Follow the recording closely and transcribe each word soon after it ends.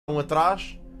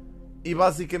atrás e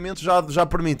basicamente já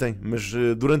permitem, mas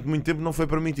durante muito tempo não foi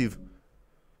permitido.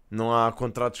 Não há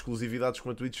contrato de exclusividades com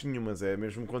a Twitch nenhumas, é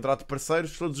mesmo um contrato de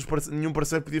parceiros, nenhum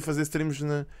parceiro podia fazer streams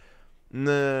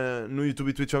no YouTube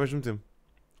e Twitch ao mesmo tempo.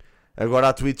 Agora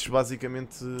a Twitch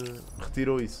basicamente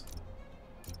retirou isso.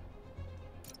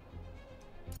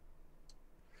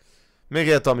 Como é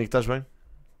que é, Atomic? Estás bem?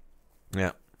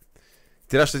 É.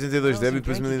 Tiraste 82 de débito,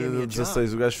 depois em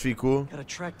 2016 o gajo ficou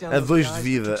a 2 de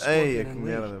vida. Eia, que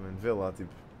merda, mano. Vê lá, tipo.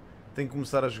 Tenho que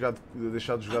começar a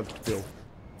deixar de jogar de cutelo.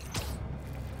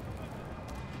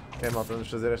 Malta, vamos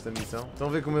fazer esta missão. Estão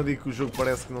a ver como eu digo que o jogo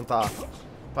parece que não está...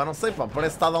 Pá, não sei, pá,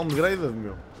 parece que está downgraded,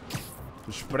 meu.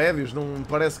 Os prédios, não...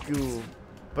 Parece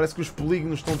que os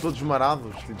polígonos estão todos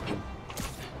marados, tipo...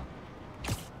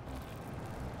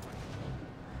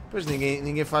 Pois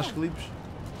ninguém faz clipes.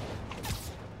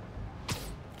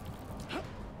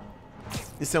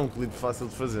 Isso é um clipe fácil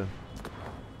de fazer.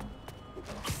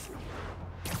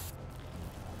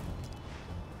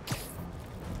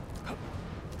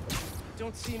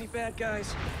 Don't see any bad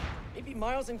guys. Maybe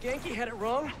Miles and Genki had it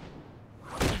wrong?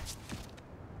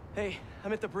 Hey,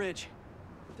 I'm at the bridge.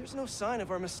 There's no sign of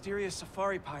our mysterious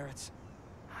safari pirates.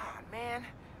 Oh, man.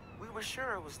 We were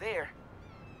sure it was there.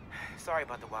 Sorry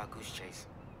about the wild goose chase.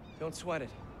 Don't sweat it.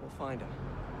 We'll find them.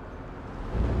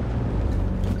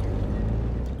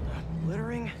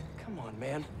 Littering? Come on,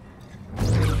 man.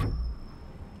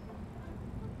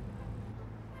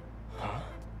 Huh?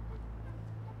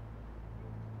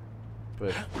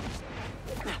 But...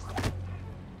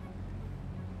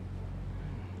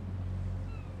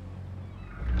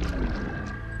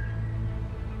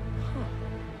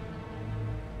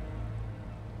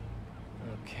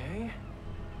 Okay.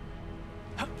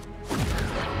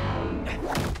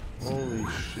 Holy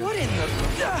shit. What in the...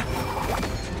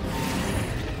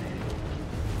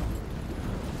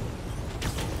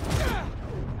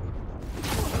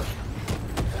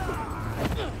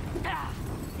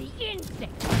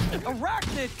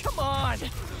 Arachnid, come on!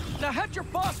 Now how'd your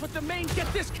boss with the mane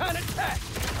get this kind of tech?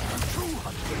 A true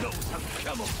hunter knows how to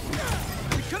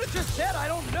camouflage. You could have just said I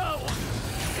don't know.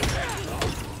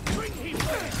 Bring him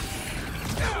back.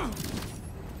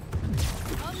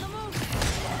 On the move.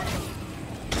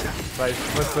 Vai,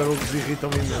 estes passarolos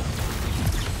irritam-me imenso.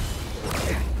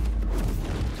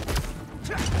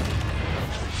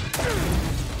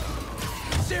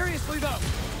 Seriously though,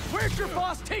 where'd your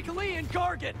boss take Lee and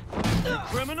Gargan? The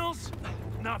criminals?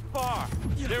 Not far.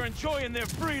 They're enjoying their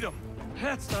freedom.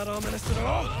 That's not ominous at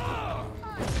all.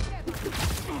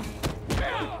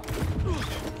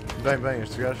 Bem,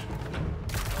 estes gajos.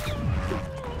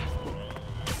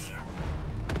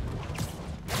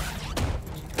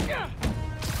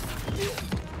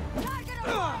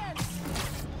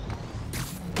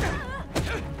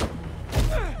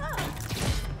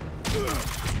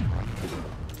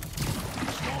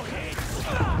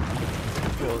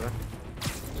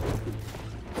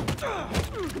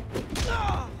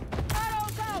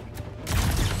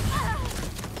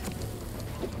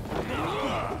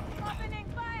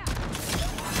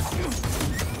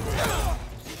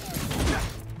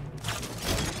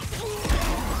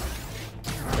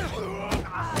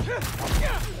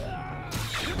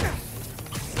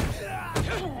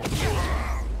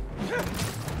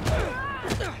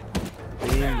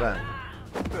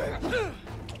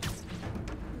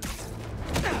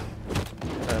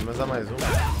 Mas há mais um.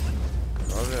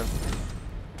 Vamos ver.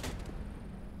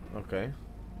 Ok.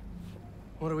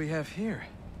 What do we have here?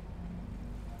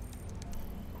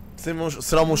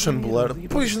 Será o motion blur?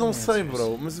 Pois não sei,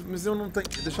 bro. Mas eu não tenho.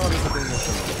 Deixa lá ver se eu tenho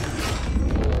motion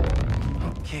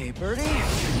blur. Okay, Birdie.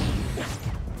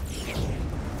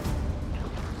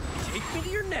 Take me to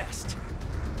your nest.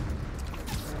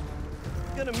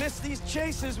 Gonna miss these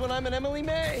chases when I'm an Emily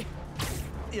May.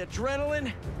 The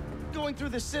adrenaline, going through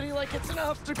the city like it's an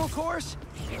obstacle course,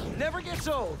 never gets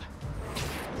old.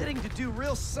 Getting to do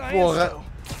real science though,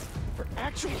 for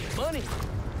actual money.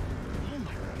 Oh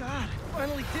my God, I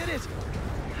finally did it.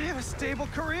 I have a stable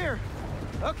career.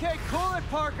 Okay, cool it,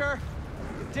 Parker.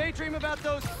 Daydream about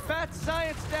those fat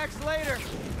science stacks later.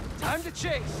 Time to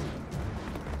chase.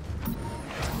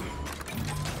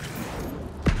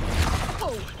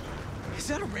 Oh, is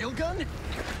that a railgun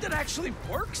that actually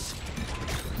works?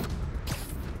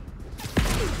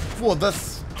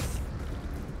 Foda-se.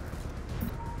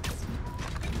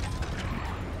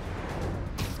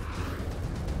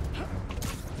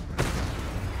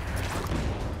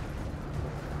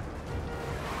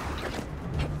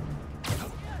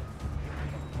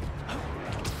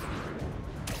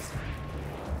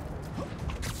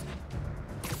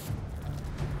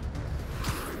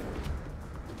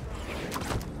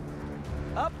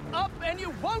 Up up and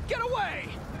you won't get away!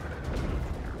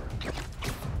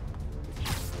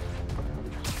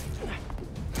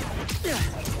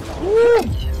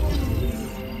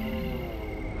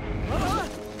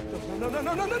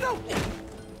 No!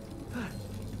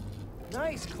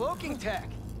 Nice cloaking tech.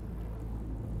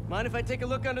 Mind if I take a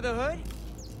look under the hood?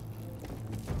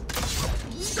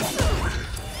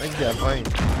 Vai.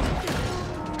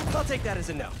 I'll take that as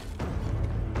a no.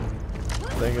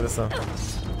 Tá engraçado.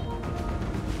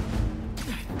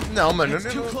 Não, mano,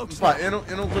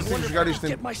 eu não consigo jogar isto em...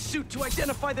 Get my suit to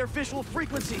identify their visual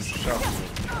frequencies. I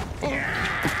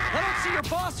don't see your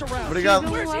boss around. Obrigado.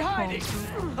 Where's he hiding?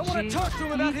 I want to talk to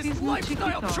him about his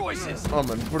lifestyle choices. Oh,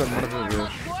 mano, por amor de Deus.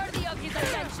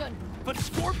 But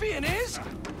Scorpion is?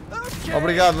 Okay.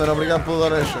 Obrigado, mano, obrigado pela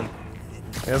donation.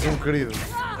 És um querido.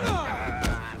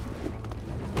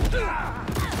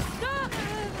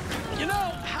 You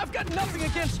know, I've got nothing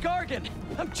against Gargan.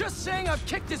 I'm just saying I've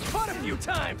kicked his butt a few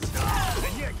times.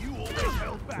 And yet you always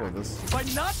held back. By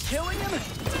not killing him?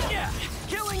 Yeah,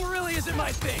 killing really isn't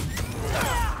my thing.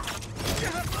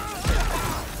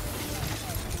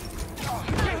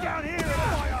 Get down here and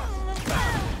fire!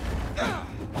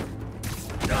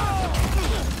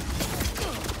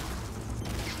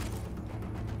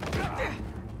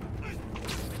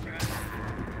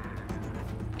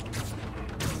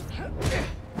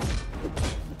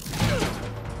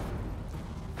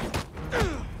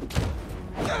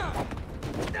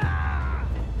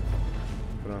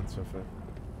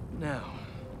 Now,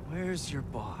 where's your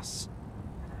boss?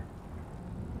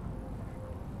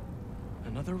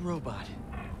 Another robot.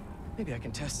 Maybe I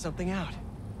can test something out.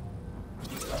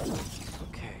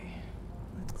 Okay,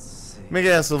 let's see. Como é que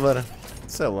é, Silveira?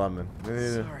 Sei lá, mano.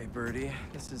 Sorry, Birdie.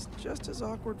 This is just as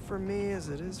awkward for me as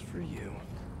it is for you.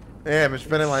 É, mas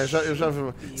esperem lá, eu já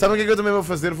vou. Sabem o que é que eu também vou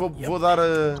fazer? Vou dar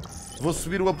a. Vou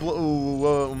subir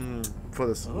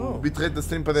foda-se, o bitrate da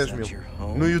stream para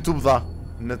 10.000. No YouTube dá,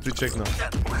 na Twitch é que não.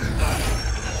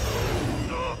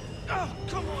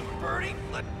 Come on, Birdie,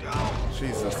 let go.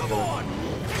 Jesus, come on.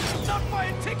 Not buy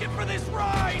a ticket for this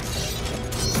ride.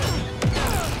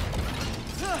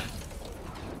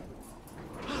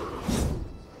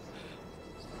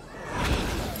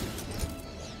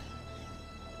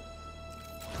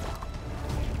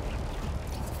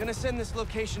 Gonna send this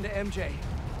location to MJ.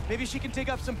 Maybe she can dig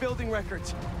up some building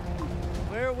records.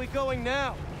 Where are we going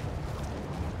now?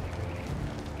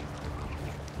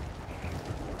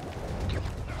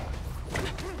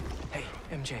 Hey,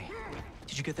 MJ.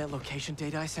 Did you get that location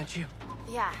data I sent you?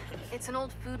 Yeah, it's an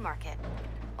old food market.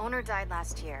 Owner died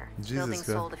last year. Building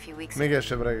sold a few weeks ago.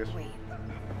 Wait.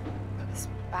 This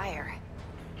buyer.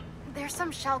 There's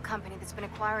some shell company that's been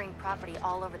acquiring property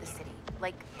all over the city.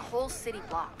 Like, whole city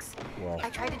blocks. Wow. I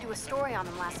tried to do a story on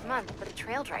them last month, but the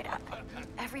trail dried up.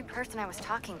 Every person I was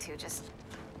talking to just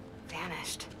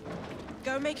vanished.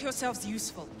 Go make yourselves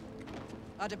useful.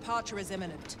 Our departure is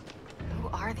imminent. Who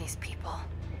are these people?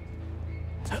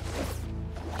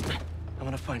 I'm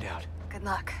gonna find out. Good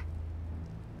luck.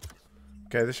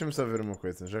 Ok, deixa-me só ver uma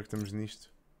coisa, já que estamos nisto.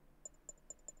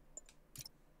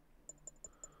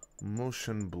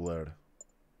 Motion blur.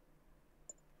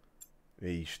 É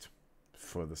isto.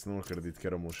 Foda-se, não acredito que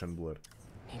era o motion blur.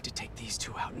 Need to take these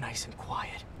two out nice and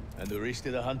quiet. And the rest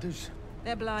of the hunters?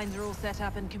 Their blinds are all set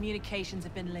up and communications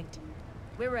have been linked.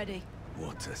 We're ready.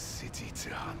 What a city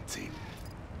to hunt in.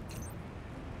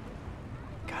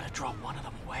 Gotta draw one of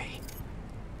them away.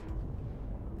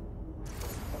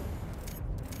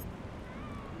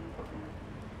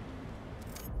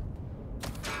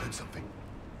 Heard something.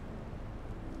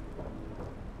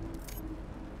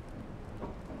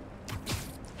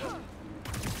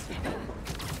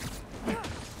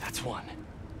 That's one.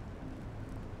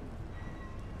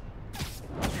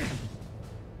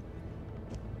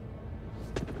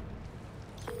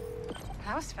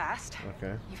 That was fast.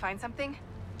 Ok. You find something?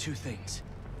 Two things.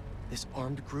 This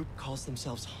armed group calls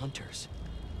themselves hunters.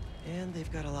 And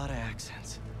they've got a lot of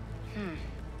accents.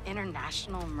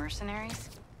 International mercenaries?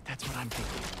 That's what I'm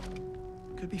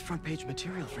thinking. Could be front page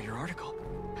material for your article.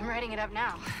 I'm writing it up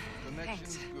now.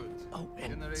 Thanks. Oh,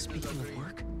 and speaking of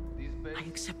work, I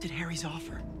accepted Harry's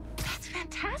offer. That's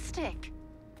fantastic.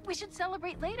 We should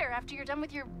celebrate later after you're done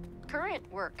with your current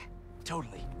work.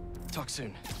 Totally. Talk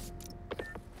soon.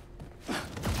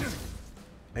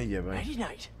 Aí é bem. Nighty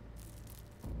night.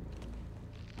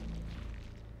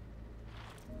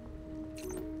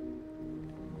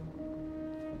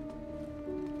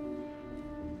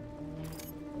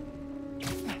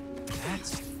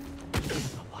 That's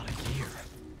a lot of gear.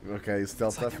 Ok, o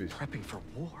stealth It's like está they're fixe. prepping for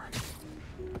war.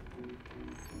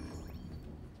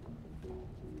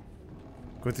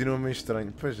 Continua meio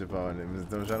estranho. Pois é, pá, olha, mas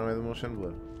então já não é do motion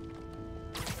blur.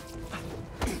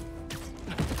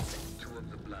 Two of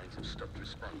the blinds have stopped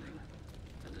responding,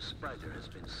 and the spider has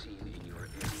been seen in your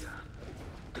area.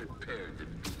 Prepare the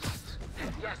beasts.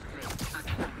 Yes, please.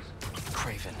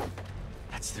 Kraven.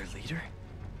 That's their leader?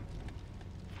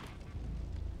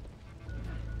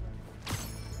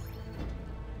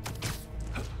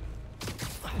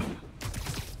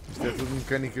 Isto é tudo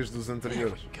mecânicas dos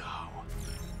anteriores.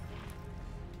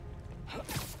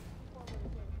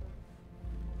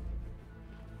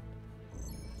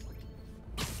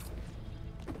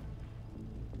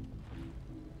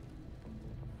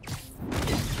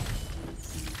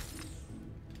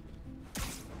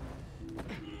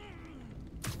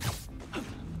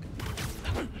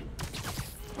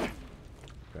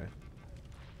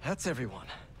 That's everyone.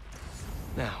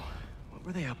 Now, what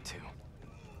were they up to?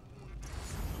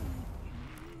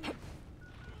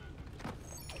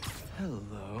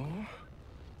 Hello.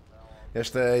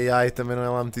 Esta AI também não é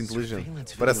lá muito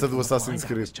inteligente. Parece a do Assassin's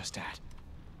Creed.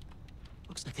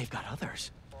 Looks like they've got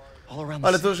others. All around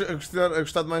Olha, the estou a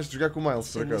gostar mais de jogar com o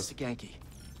Miles, por acaso.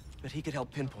 But he could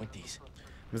help pinpoint these.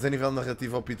 Mas a nível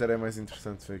narrativo, o Peter é mais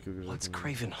interessante. Foi aquilo que eu já What's tinha.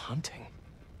 Kraven hunting?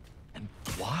 And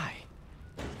why?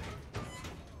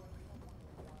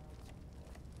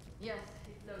 Yes,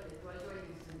 it's loaded. We'll join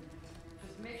you soon.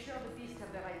 Just make sure the beasts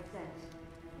have the right scent.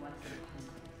 Once they're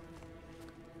hungry.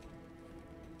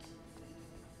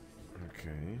 Ok.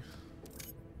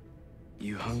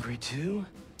 You hungry too?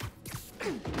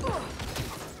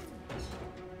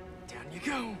 Down you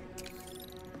go.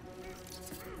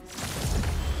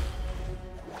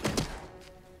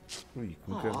 Ui,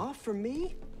 como que é? Aw, for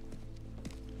me?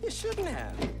 You shouldn't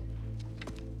have.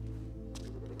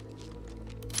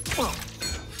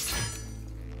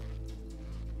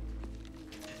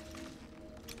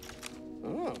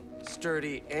 Oh,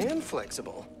 sturdy and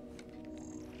flexible.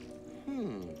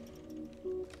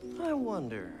 I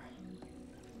wonder.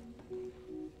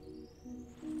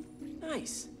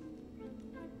 Nice.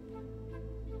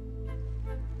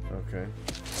 Ok.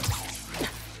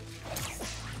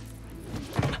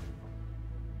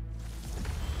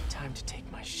 Time to take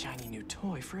my shiny new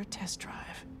toy for a test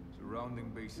drive. Surrounding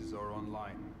bases are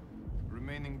online.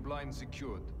 Remaining blind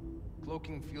secured.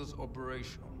 Cloaking fields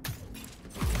operational.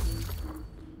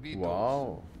 Vehicles,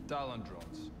 Wow. Talon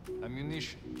drones,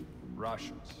 ammunition,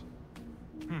 rations.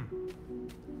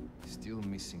 Still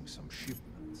missing some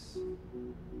shipments.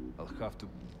 I'll have to...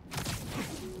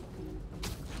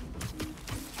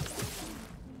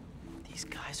 These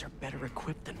guys are better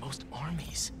equipped than most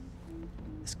armies.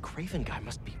 This Kraven guy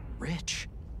must be rich.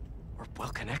 Or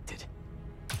well-connected.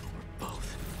 Or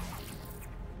both.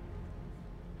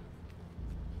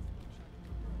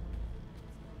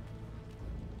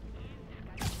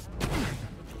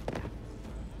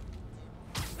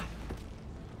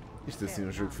 Isto assim,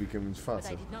 um jogo fica muito But I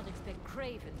fácil. did not expect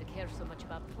Kraven to care so much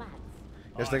about plants.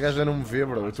 Esta gaja não me vê,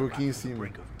 bro. Eu estou aqui em cima.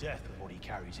 Brink of death with what he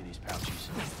carries in his pouches.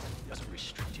 Doesn't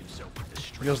restrict himself with the E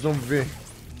street. eles não me vêem.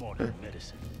 Modern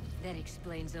medicine. That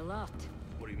explains a lot.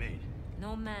 What do you mean?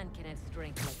 No man can have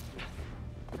strength like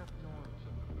this. Not normal.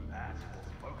 That's what's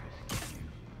focusing you.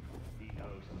 He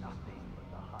knows nothing but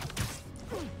the hunt.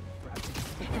 Perhaps if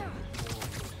you could more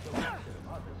so instead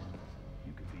of others,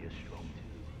 you could be as strong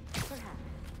too. Perhaps.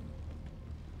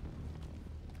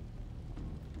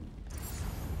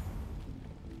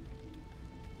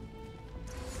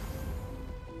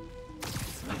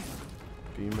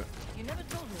 Pimba. You never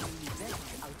told me you knew better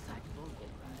outside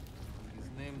Volgograd. His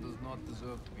name does not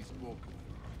deserve to be spoken.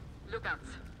 Lookouts.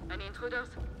 Any intruders?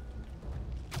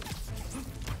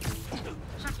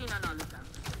 Check in on our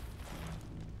lookouts.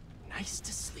 Nice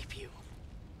to sleep you.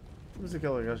 Mas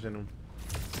aquela gaja não.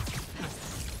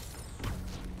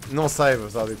 Não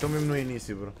saibas, Adi. Estou mesmo no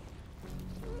início, bro.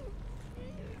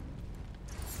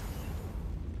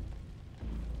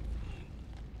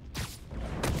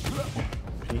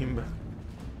 Pimba.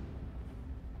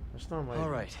 Mas está mais. All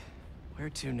right. Where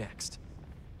to next?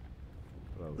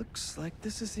 Bravo. Looks like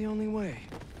this is the only way.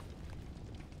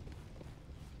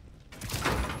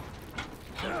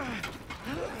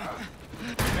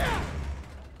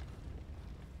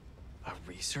 A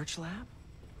research lab?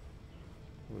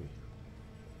 Ui.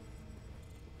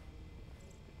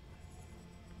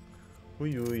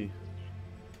 Ui, ui.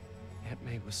 Aunt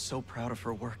May was so proud of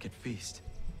her work at Feast.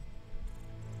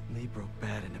 Lee broke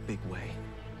bad in a big way.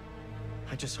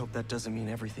 I just hope that doesn't mean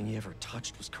everything he ever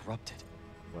touched was corrupted.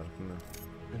 Claro que não.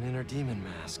 An inner demon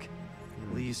mask.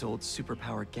 Lee's old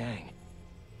superpowered gang.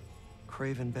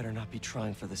 Kraven better not be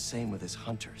trying for the same with his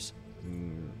hunters.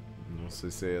 Não sei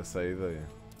se é essa a ideia.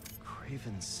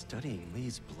 Kraven's studying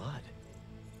Lee's blood.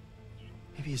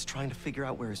 Maybe he's trying to figure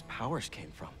out where his powers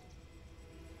came from.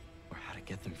 Or how to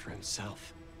get them for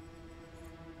himself.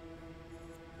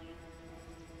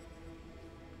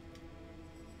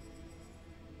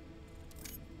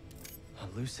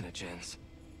 Hallucinogens.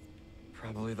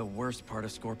 Probably the worst part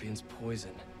of Scorpion's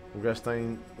poison. O gajo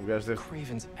tem... O gajo deve...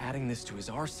 Kraven's adding this to his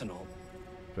arsenal.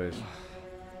 Pois.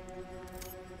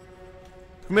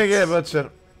 Como é que é, Butcher?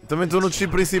 Também estou no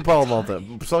destino principal, malta.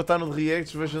 O pessoal que está no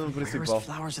Reacts, veja no principal.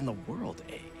 Flowers in the world.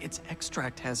 Its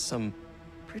extract has some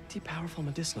pretty powerful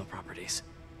medicinal properties.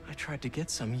 I tried to get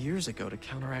some years ago to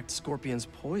counteract Scorpion's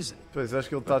poison. Pois, acho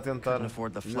que ele está a tentar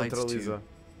neutralizar.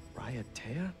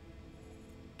 Ryatea?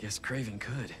 Guess Kraven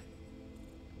could.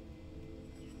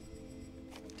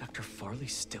 Dr. Farley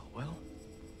Stillwell?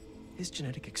 His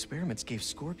genetic experiments gave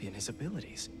Scorpion his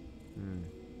abilities.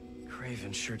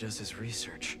 Kraven sure does his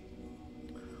research.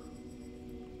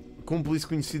 Cúmplice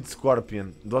conhecido de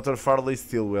Scorpion, Dr. Farley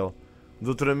Stillwell.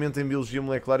 Doutoramento em Biologia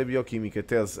Molecular e Bioquímica.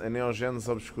 Tese: a neogênese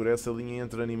obscurece a linha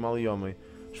entre animal e homem.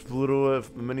 Explorou a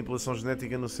manipulação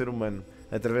genética no ser humano,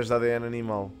 através da ADN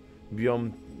animal.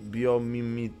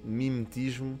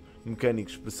 Biomimetismo mecânico.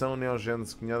 Expressão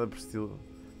neogênese, cunhada por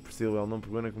Stillwell. Não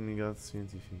pegou na comunidade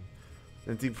científica.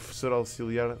 Antigo professor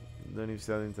auxiliar da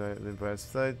Universidade de Empire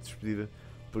State. Despedida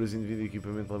por os indivíduos de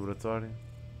equipamento de laboratório.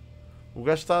 O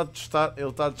gajo está a testar, ele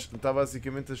está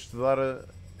basicamente a estudar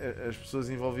as pessoas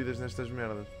envolvidas nestas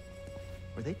merdas.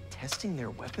 Were they testing their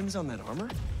weapons on that armor?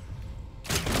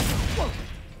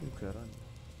 Caralho.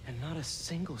 And not a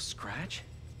single scratch?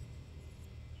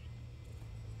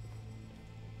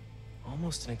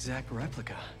 Almost an exact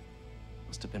replica.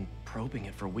 Must have been probing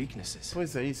it for weaknesses.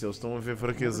 Pois é isso, eles estão a ver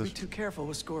fraquezas. Be too careful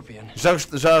with Scorpion.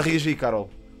 Já reagi, Carol.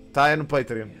 Está no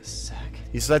Patreon.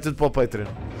 Isso vai tudo para o Patreon.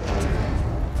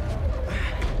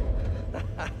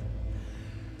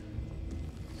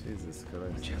 Jesus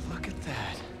Christ. Would you look at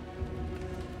that?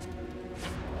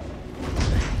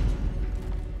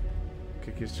 O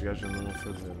que é que estes gajos andam a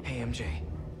fazer? Hey MJ,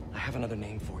 I have another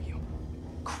name for you.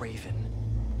 Kraven.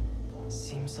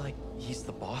 Seems like he's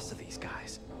the boss of these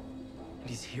guys. And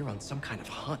he's here on some kind of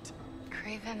hunt.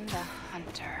 Kraven the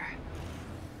Hunter.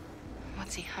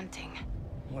 What's he hunting?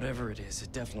 Whatever it is,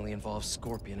 it definitely involves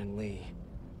Scorpion and Lee.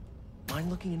 Mind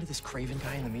looking into this Kraven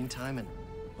guy in the meantime and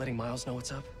letting Miles know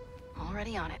what's up?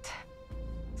 Already on it.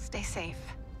 Stay safe.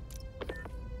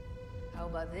 How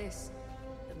about this?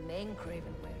 The main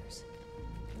Kraven wears.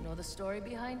 You know the story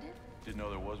behind it? Didn't know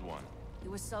there was one.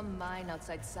 There was some mine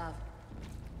outside Sav.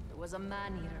 There was a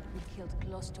man-eater who killed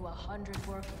close to 100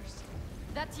 workers.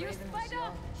 That's you,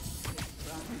 Spider!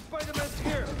 Spider-Man's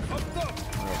here! Up top!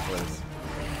 Oh, please.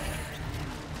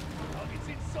 It's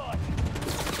inside!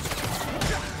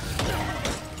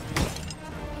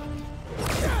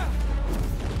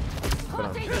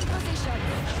 Taking position!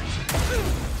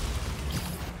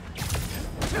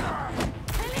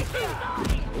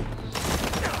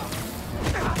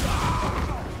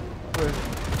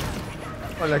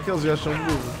 Olha, aqueles já são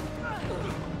burros.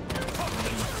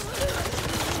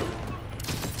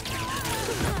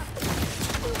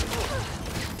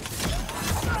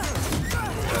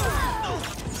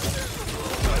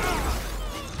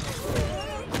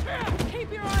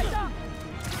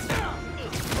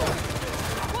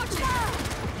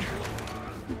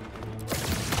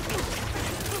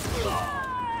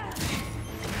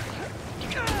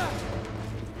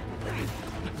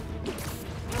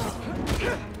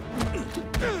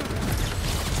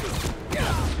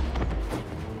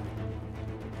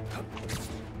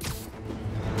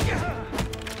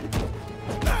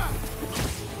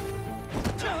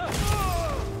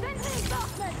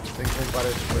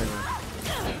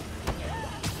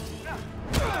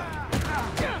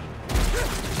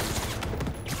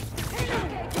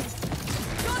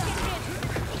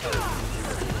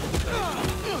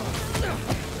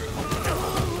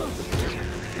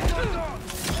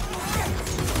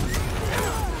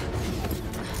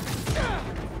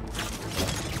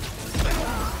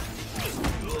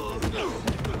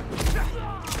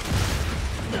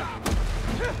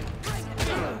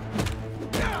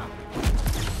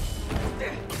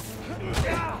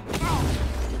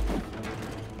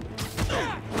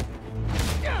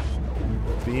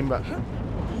 Pimba.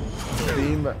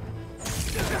 Pimba.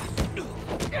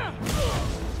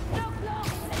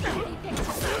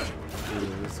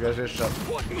 Esse gajo é chato.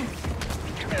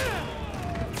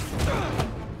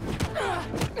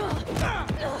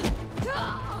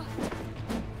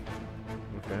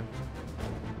 Ok.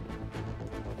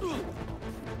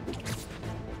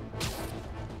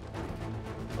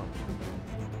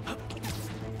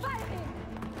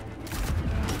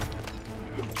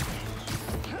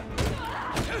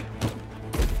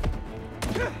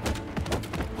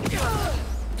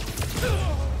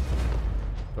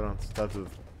 Está tudo.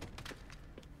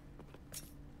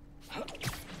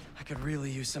 I could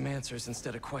really use some answers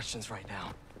instead of questions right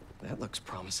now. That looks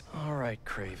promising. All right,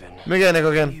 Kraven. What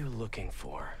are you looking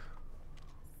for?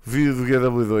 Vídeo do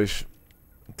GW2.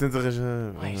 Tenta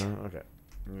arranjar. Ok.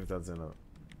 Não está a dizer nada.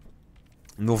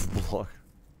 Novo blog.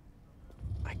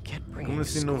 I get bringing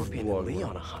Scorpion and Lee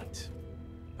on a hunt,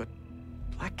 but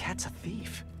Black Cat's a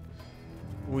thief.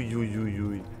 Ui.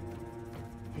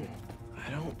 I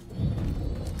don't.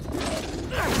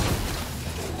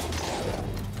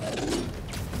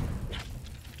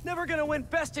 Never gonna win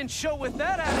best in show with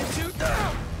that attitude.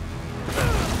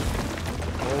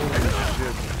 Holy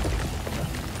shit.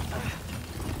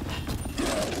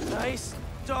 Nice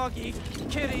doggy,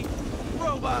 kitty,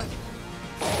 robot.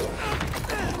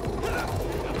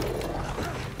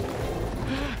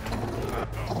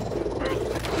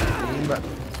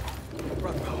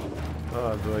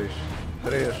 Ah, 2,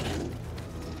 3.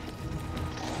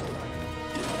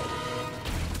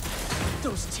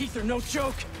 Those teeth are no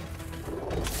joke.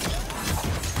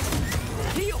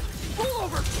 Heal! Pull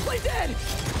over! Play dead!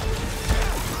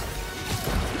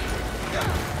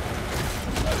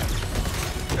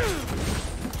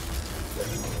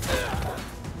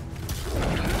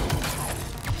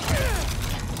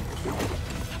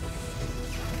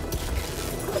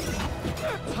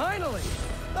 Finally!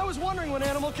 I was wondering when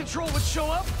animal control would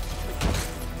show up.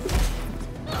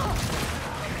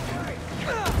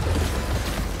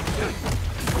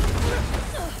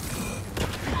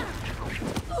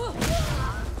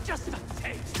 Just a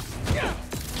taste.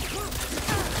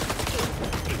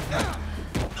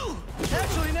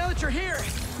 Actually, now that you're here,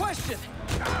 question.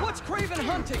 What's Kraven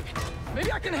hunting?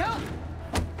 Maybe I can help.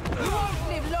 You won't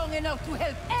live long enough to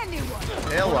help anyone.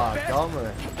 Ela,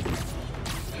 calma.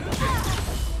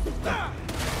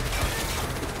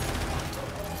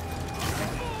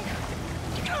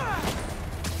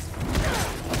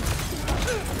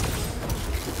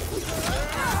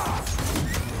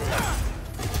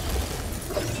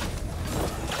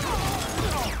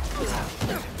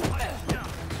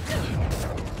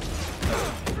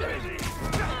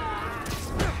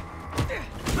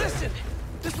 Listen,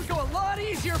 this would go a lot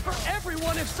easier for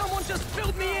everyone if someone just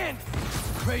filled me in.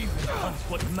 Kraven hunts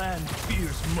what man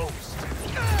fears most.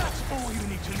 That's all you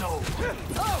need to know.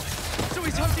 Oh, so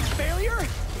he's hunting failure?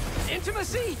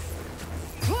 Intimacy?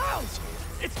 Clowns!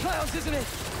 It's clowns, isn't it?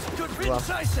 Good riddance,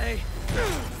 I say.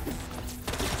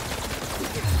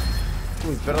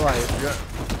 Ui, espera lá.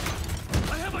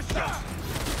 I have a shot.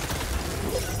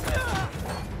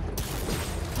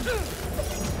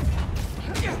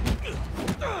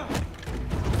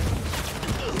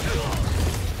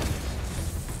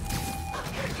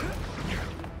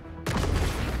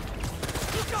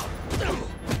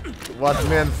 What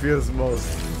man fears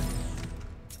most?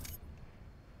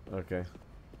 Ok.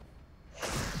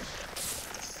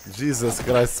 Jesus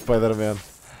Christ, Spider-Man.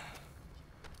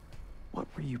 What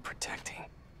were you protecting?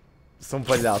 São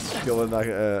palhaços que ele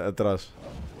anda atrás.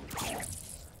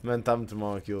 Mano, está muito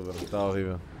mal aquilo, velho. Está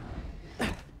horrível.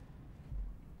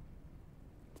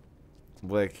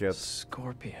 Black Cat.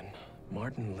 Scorpion,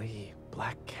 Martin Lee,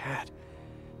 Black Cat.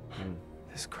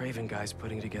 This Kraven guy's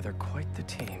putting together quite the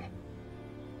team.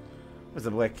 Mas a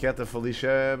Black Cat, a Felicia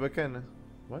é bacana.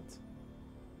 What?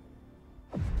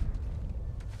 O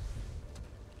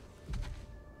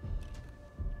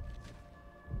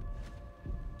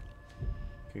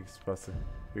que é que se passa? O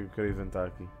que é que eu quero inventar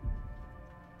aqui?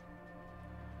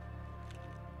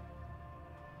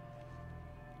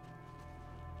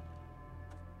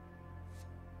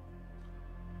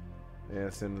 É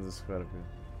a cena do Scorpion.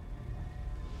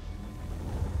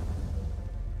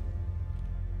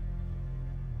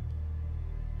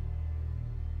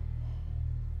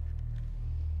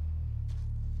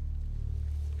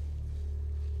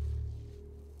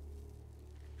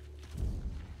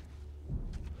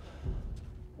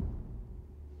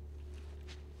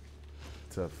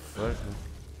 What the fuck?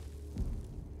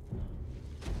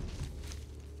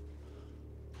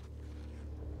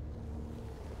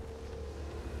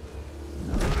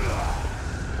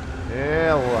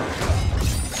 Ela!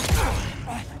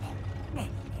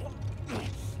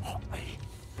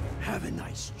 Have a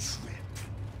nice trip.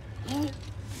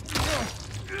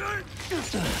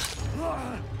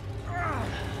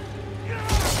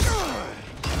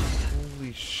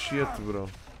 Holy shit, bro.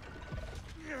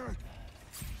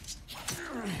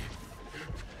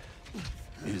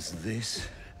 Is this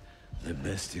the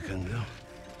best you can do?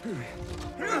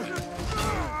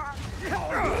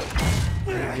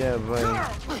 Yeah, buddy.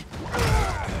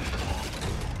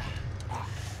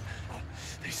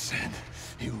 They said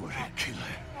you were a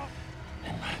killer.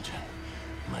 Imagine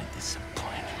my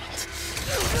disappointment.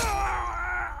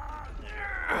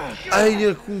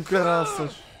 Ai, com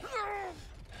caraças.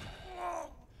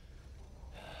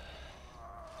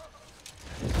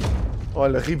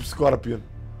 Olha, Rip Scorpion.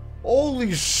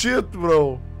 Holy shit,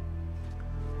 bro.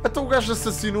 Então o gajo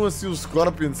assassinou assim o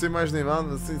Scorpion sem mais nem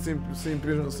nada, sem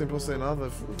pensar em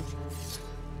nada.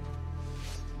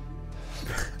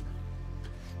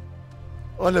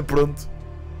 Olha, pronto.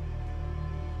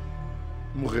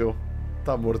 Morreu.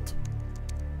 Está morto.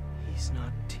 He's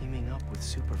not teaming up with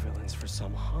supervillains for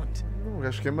some hunt. Não, o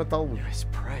gajo quer matá-lo. They're his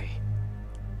prey.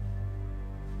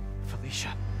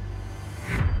 Felicia.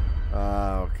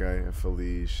 Ah, ok. A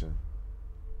Felicia.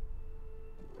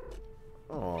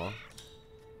 Oh.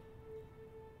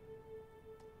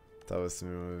 Estava-se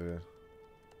mesmo a ver.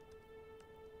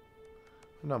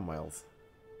 Não, Miles.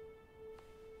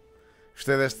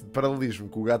 Gostei deste paralelismo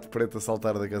com o gato preto a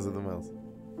saltar da casa do Miles.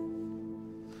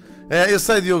 É, eu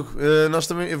sei, Diogo. Nós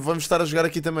também vamos estar a jogar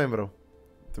aqui também, bro.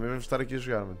 Também vamos estar aqui a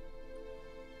jogar, mano.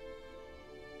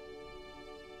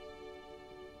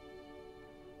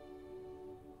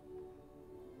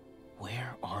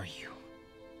 Where are you?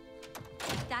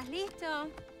 ¿Estás listo?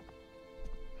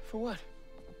 For what?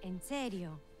 En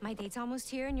serio. My date's almost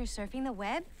here and you're surfing the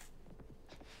web?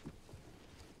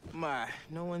 Ma,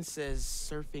 no one says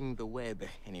surfing the web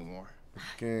anymore.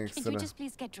 Quem é que Could será? you just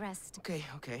please get dressed? Okay,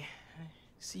 okay.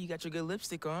 See, you got your good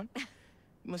lipstick on.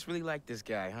 You must really like this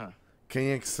guy, huh?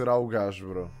 Quem é que será o gajo,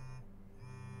 bro?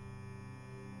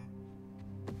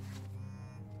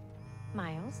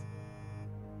 Miles?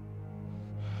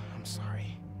 I'm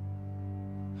sorry.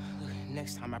 Look,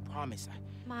 next time I promise.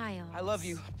 Miles. I love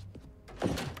you.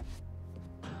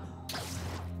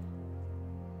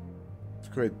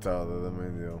 Coitada da mãe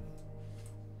dele.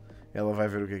 Ela vai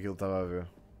ver o que é que ele estava a ver.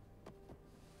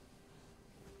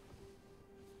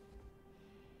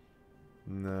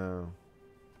 Não.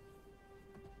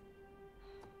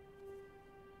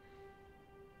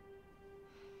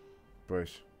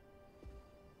 Pois.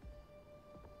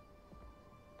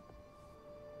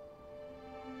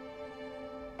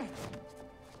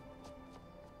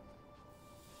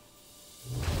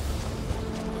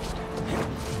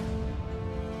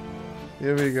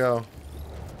 Here we go.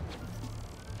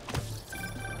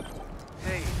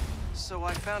 Hey, so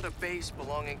I found a base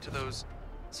belonging to those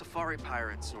safari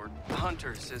pirates, or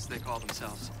hunters as they call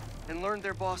themselves, and learned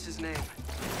their boss's name,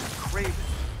 Kraven.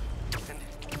 And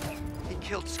he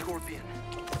killed Scorpion.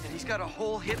 And he's got a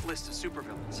whole hit list of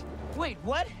supervillains. Wait,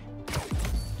 what?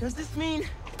 Does this mean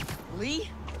Lee?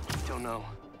 Don't know,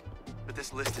 but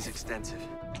this list is extensive.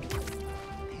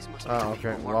 These must be Ah, the okay,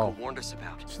 people Marco wow. warned us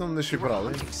about. Isto não me deixa They ir were para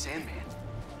ali. hunting Sandman.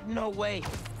 No way. And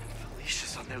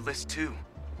Felicia's on their list too.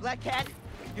 Black Cat?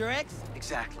 Your ex?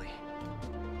 Exactly.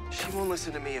 She won't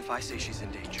listen to me if I say she's in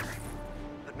danger.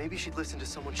 But maybe she'd listen to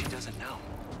someone she doesn't know.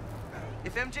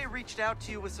 If MJ reached out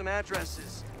to you with some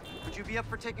addresses, would you be up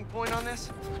for taking point on this?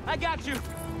 I got you.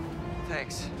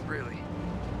 Thanks, really.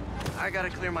 I gotta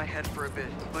clear my head for a bit,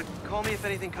 but call me if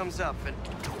anything comes up, and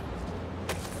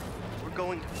we're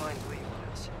going to find Lee,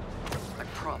 Miles. I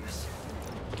promise.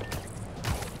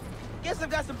 Guess I've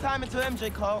got some time until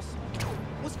MJ calls.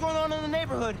 What's going on in the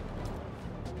neighborhood?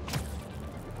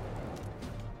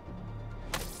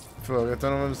 Fogo, então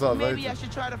não vamos lá, Maybe I deita.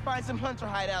 should try to find some hunter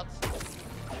hideouts.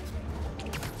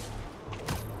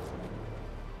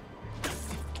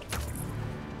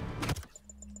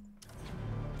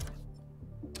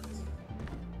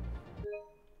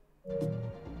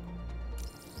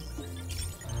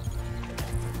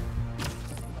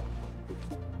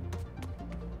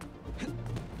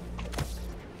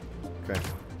 Ok.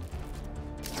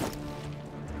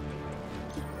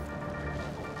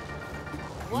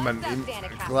 Mano,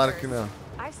 claro que não.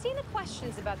 I've seen the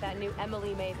questions about that new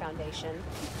Emily May Foundation.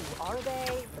 Who are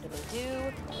they? What do they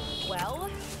do? Well,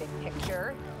 big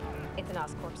picture, it's an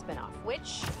Oscorp spinoff,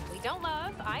 which we don't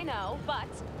love, I know, but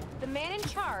the man in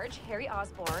charge, Harry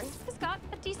Osborn, has got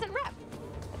a decent rep.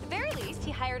 At the very least,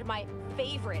 he hired my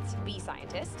favorite bee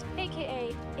scientist,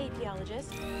 aka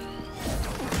apiologist.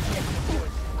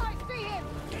 I see him!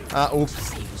 Ah,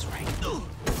 oops. He was right.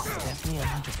 Definitely a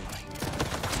hunter boy.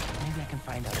 Maybe I can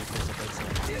find out if there's a base in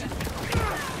it.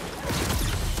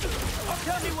 Oh,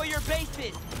 tell me where your base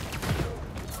is!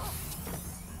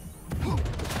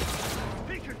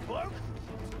 Secret cloak?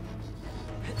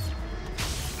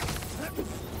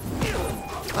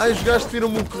 Ai, os gajos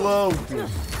tiram-me o clown, tio.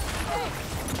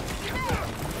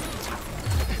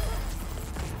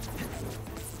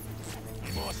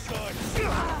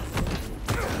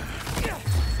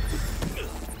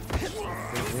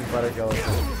 Tem que limpar aquela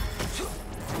coisa.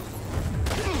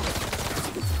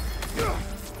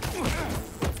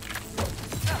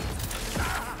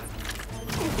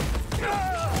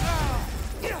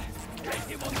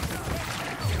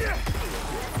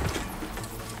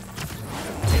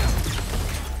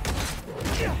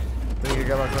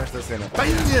 essa cena.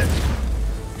 Apanha!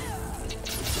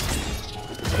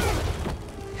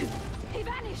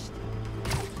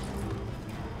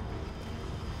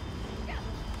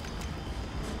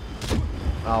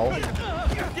 Au.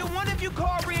 Did one of you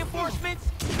call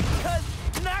reinforcements? Because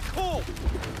not cool.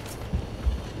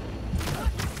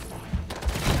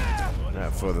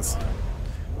 Ah, foda-se.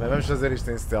 Bem, vamos fazer isto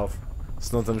em stealth.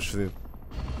 Senão estamos fodidos.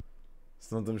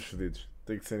 Senão estamos fodidos.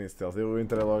 Tem que ser em stealth. Eu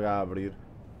entrei logo a abrir.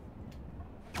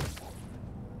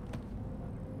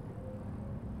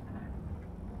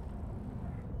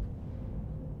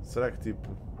 Será que tipo...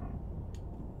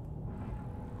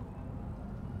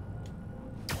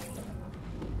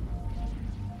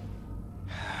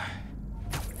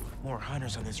 More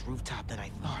hunters on this rooftop than I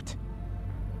thought.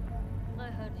 I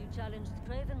heard you challenged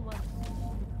Kraven once.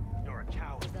 You're a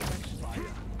coward. I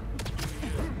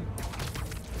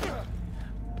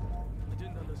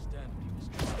didn't understand what he was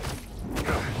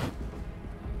trying.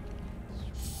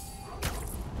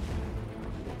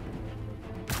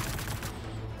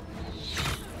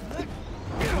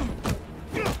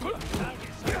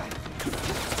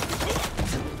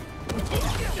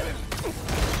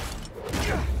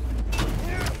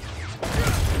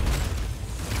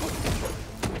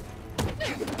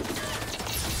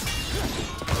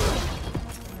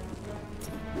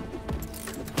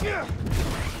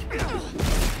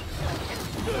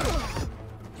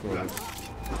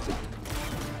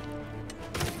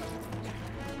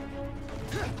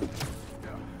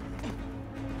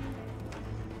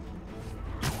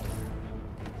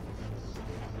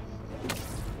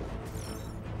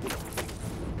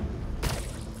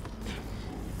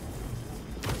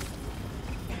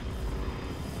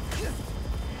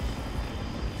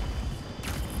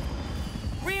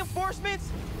 Reinforcements?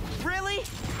 Really?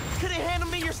 Couldn't handle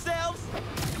me yourselves?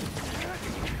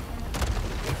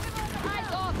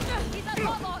 Eyes off! He's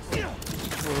above us!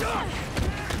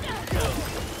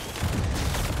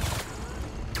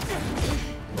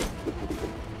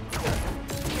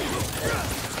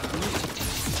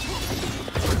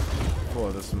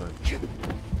 Foda-se, mano.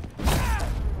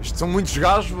 Isto são muitos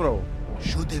gajos, bro.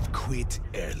 Should have quit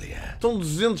earlier. Estão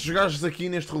 200 gajos aqui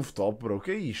neste rooftop, bro. O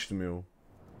que é isto, meu?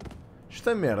 Isto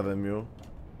é merda, meu.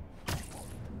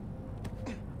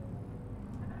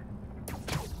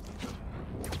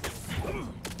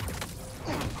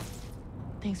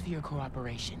 Thanks for your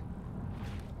cooperation.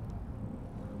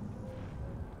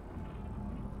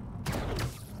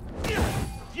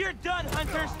 You're done,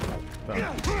 hunters!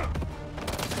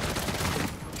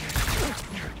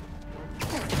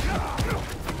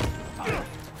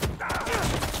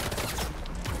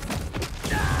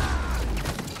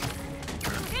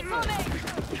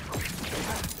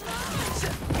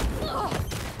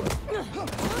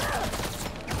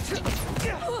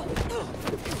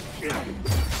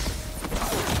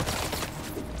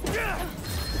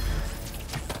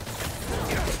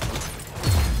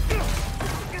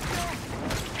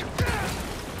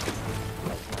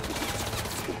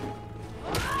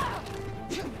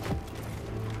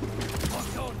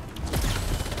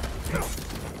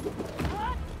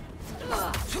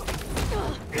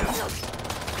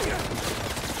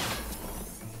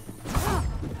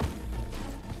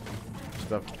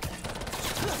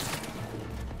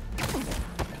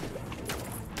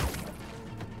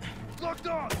 Locked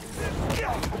on!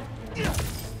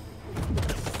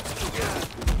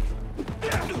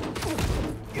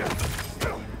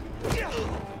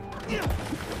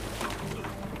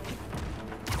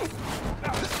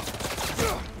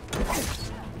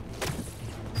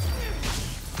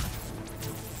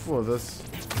 Foda-se.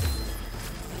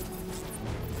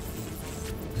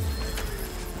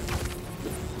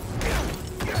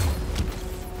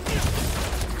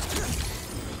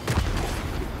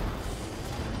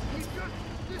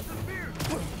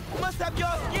 Must have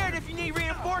y'all scared if you need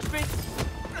reinforcements.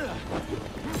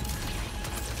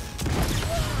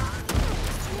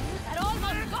 That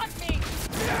almost got me!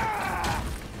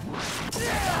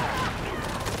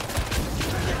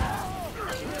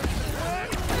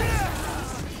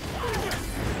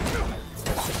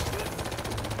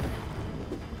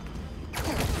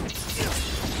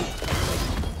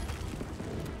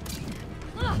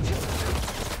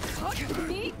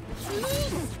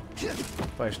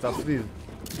 Pai, está fodido.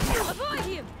 Avoid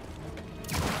him!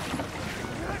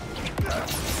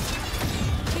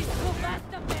 He's too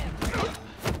fast up there!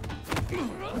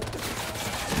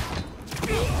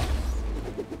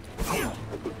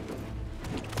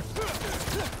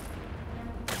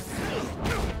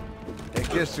 É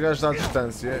que estes gajos à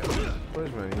distância.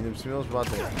 Pois, mano, ainda por cima eles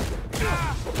batem.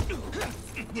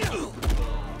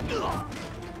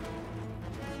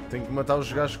 Tenho que matar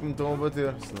os gajos que me estão a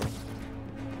bater, senão.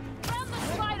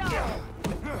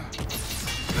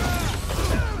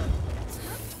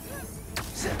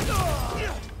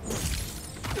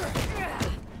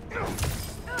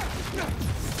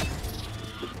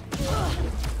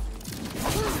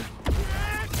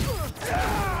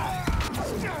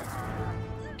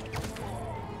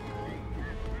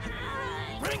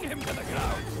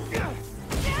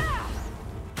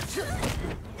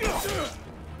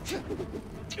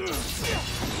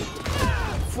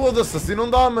 Foda-se, assim não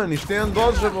dá, mano. Isto é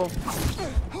undodgeable.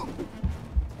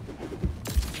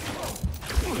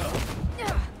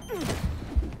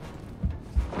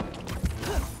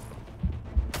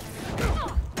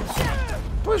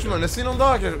 Pois, mano, assim não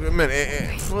dá.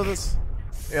 Mano, foda-se.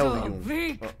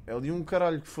 L1. Oh, L1,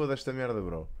 caralho, que foda esta merda,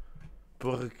 bro.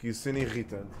 Porra, que cena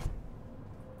irritante.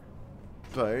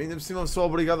 Pá, ainda por cima sou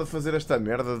obrigado a fazer esta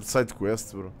merda de side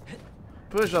quest, bro.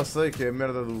 Pois já sei que é a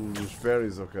merda dos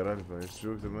fairies, oh caralho, pá, este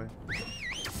jogo também.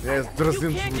 É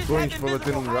 300 botões para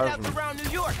bater num gajo, mano.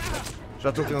 Já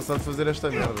estou cansado de fazer esta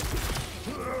merda.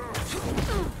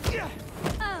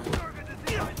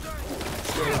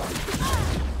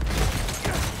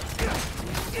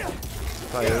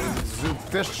 Pá, eu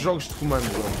detesto jogos de comando,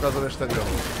 bro, por causa desta merda.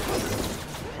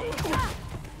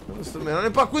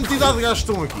 Olhem para a quantidade de gajos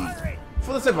que estão aqui.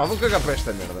 Foda-se, pá, vou cagar para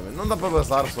esta merda, mano. Não dá para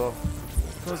bazar só.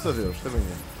 Foda-se a Deus, também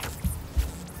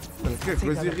é. Mano, que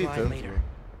coisa irritante.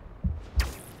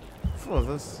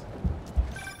 Foda-se.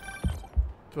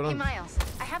 Hey Miles,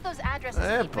 I have those addresses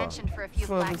you mentioned for a few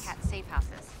Black Cat safe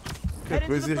houses. Que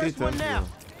coisa irritante.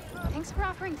 Thanks for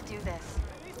offering to do this.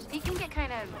 He can get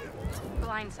kind of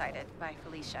blindsided by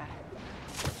Felicia.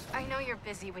 I know you're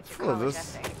busy with your college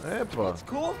essay. It's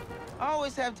cool. I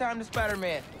always have time to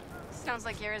Spider-Man. Sounds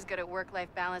like you're as good at work-life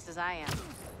balance as I am.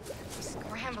 I'm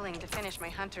scrambling to finish my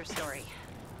hunter story.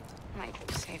 Might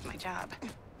save my job.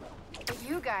 But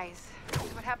you guys,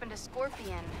 what happened to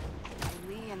Scorpion? And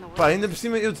Lee and the Pá, ainda por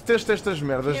cima eu detesto estas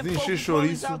merdas de encher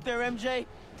chouriço.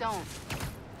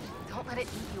 Don't let it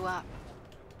eat you up.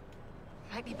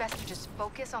 Might be best to just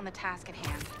focus on the task at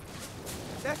hand.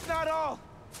 That's not all.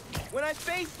 When I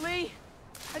face Lee,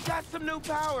 I got some new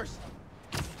powers.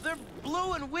 They're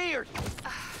blue and weird.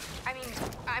 I mean,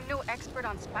 I'm no expert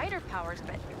on spider powers,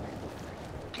 but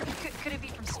could it be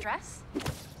from stress?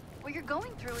 What you're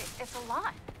going through, it's a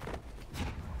lot.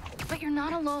 But you're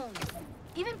not alone.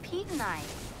 Even Pete and I,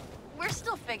 we're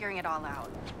still figuring it all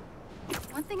out.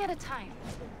 One thing at a time,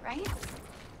 right?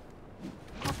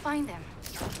 We'll find him.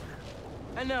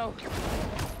 I know.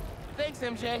 Thanks,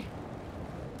 MJ.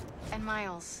 And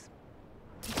Miles,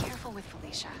 be careful with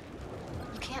Felicia.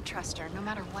 You can't trust her, no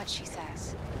matter what she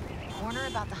says. Warn her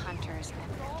about the hunters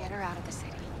and get her out of the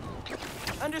city.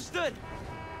 Understood.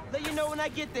 Let you know when I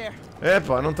get there. É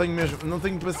pá, não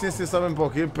tenho paciência, sabem para o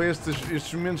quê? Para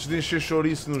estes momentos de encher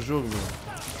chouriço no jogo, meu.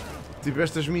 Tipo,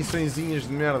 estas missõezinhas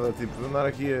de merda, tipo, de andar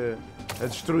aqui a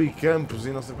destruir campos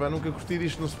e não sei, pá, nunca curti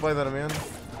disto no Spider-Man.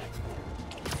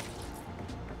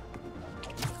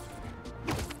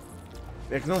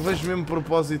 É que não vejo mesmo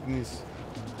propósito nisso.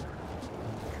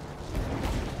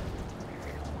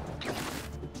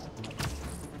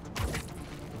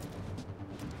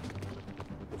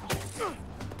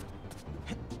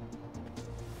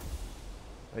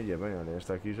 Aí é bem, olha,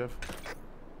 esta aqui já.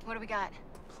 What do we got?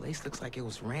 Place looks like it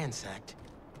was ransacked.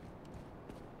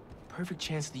 Perfect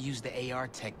chance to use the AR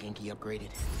tech Genki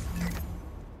upgraded.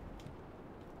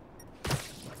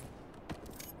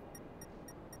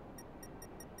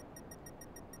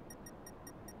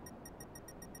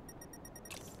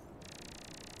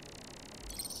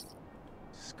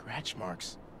 Scratch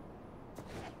marks.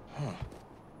 Huh.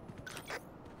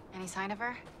 Any sign of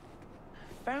her?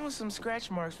 Found some scratch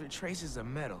marks with traces of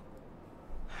metal.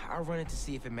 I'll run it to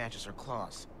see if it matches her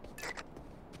claws.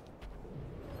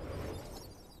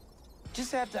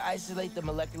 Just have to isolate the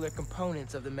molecular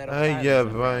components of the metal. Ai, é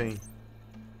bem.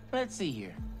 Let's see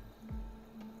here.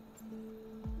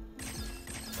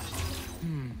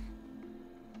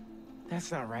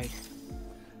 That's not right.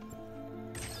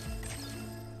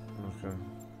 Okay.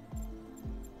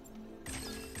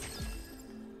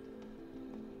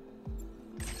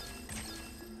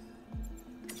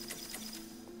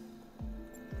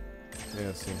 É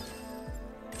assim.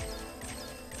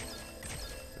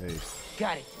 É isto.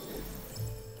 Got it.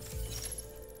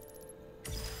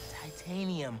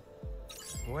 Titanium.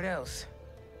 What else?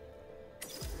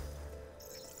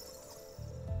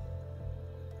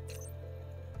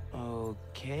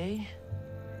 Okay.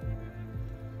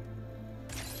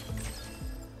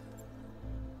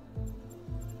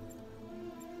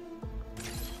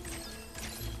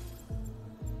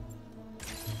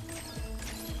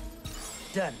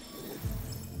 Done.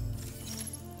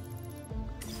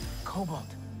 Cobalt.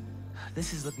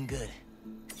 This is looking good.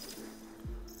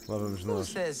 Lá vamos Who nós.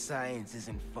 says science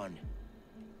isn't fun?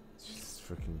 Jesus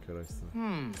fucking Christ.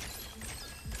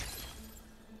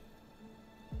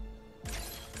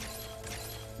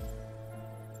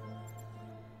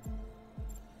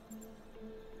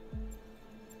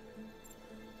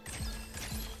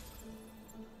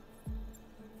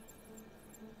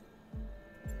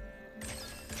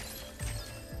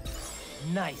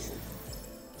 Nice.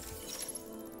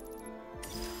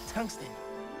 Tungsten.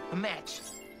 A match.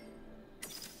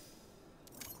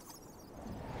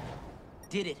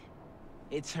 Did it.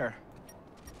 It's her.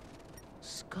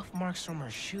 Scuff marks from her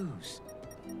shoes.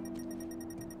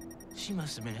 She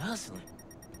must have been hustling.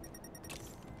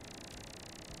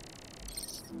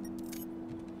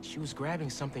 She was grabbing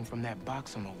something from that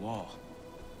box on the wall.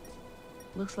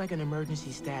 Looks like an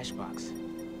emergency stash box,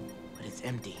 but it's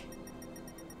empty.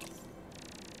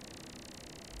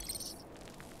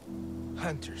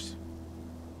 Hunters.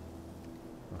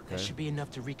 Okay. That should be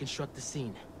enough to reconstruct the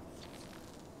scene.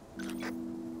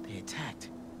 They attacked,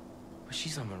 but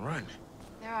she's on the run.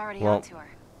 They're already onto her.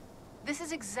 This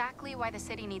is exactly why the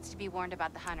city needs to be warned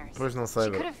about the hunters. Pois não sei,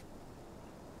 She could have...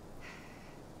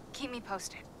 Keep me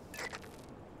posted.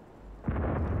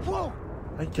 Whoa!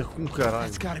 Ai, que caralho.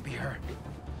 That's gotta be her.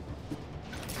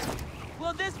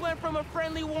 Well, this went from a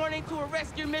friendly warning to a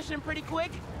rescue mission pretty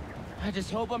quick. I just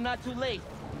hope I'm not too late.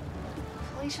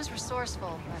 Felicia's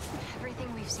resourceful, but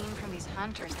everything we've seen from these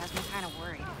hunters has me kind of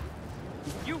worried.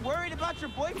 You worried about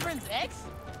your boyfriend's ex?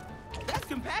 That's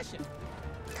compassion.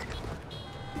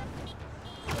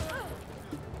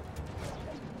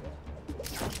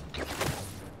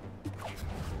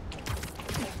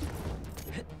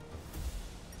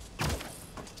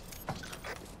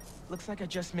 Looks like I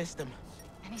just missed them.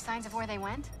 Any signs of where they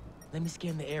went? Let me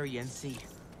scan the area and see.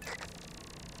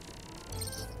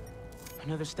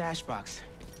 Another stash box.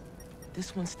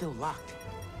 This one's still locked.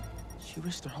 She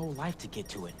risked her whole life to get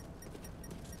to it.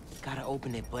 Gotta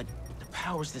open it, but the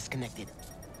power's disconnected.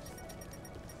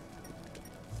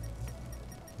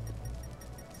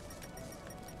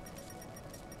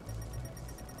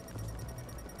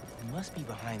 It must be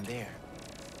behind there.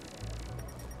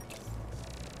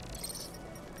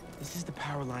 This is the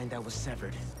power line that was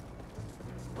severed.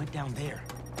 Went down there.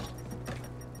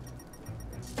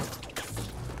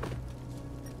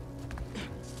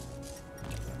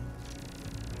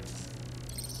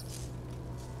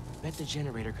 Bet the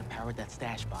generator can power that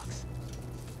stash box.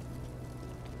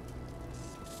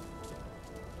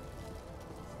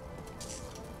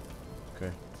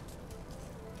 Okay.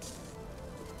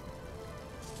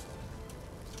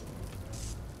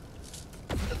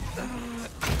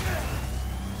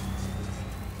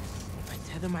 If I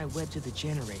tether my web to the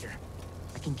generator,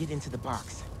 I can get into the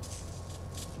box.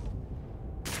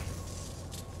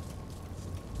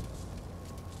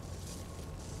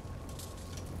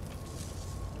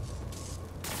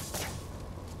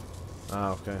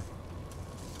 Ah, ok.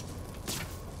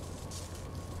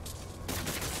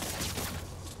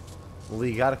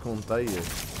 Ligar com teias.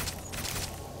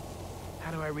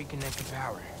 How do I reconnect the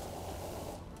power?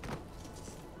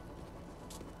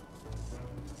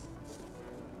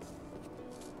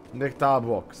 Onde é que está a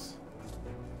box?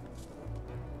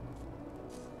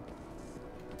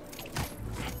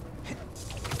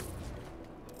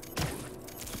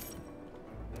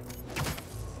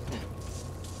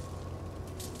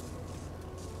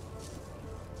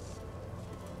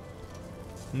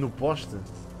 No poste?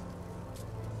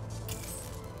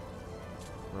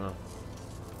 Ah.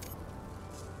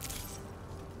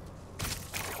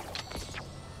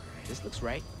 This looks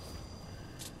right.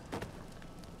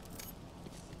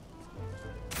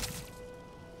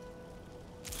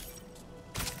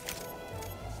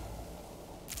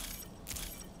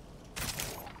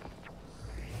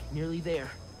 Nearly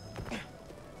there.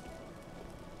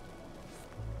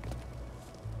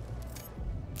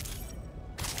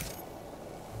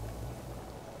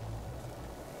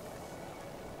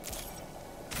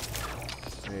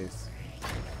 Isso.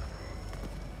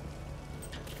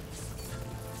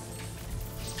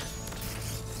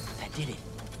 That did it.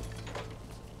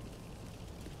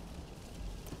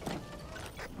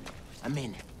 I'm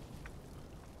in.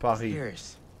 Paris.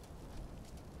 Paris.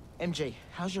 MJ,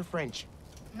 how's your French?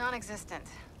 Non-existent,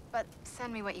 but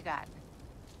send me what you got.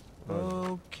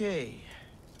 Okay.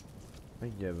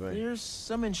 Yeah, bem. There's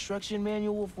some instruction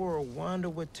manual for a Wanda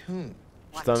Watoon.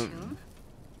 Watoon?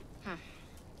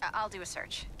 I'll do a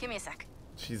search. Give me a sec.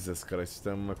 Jesus Christ, isto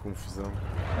é uma confusão.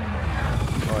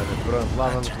 Olha, pronto, lá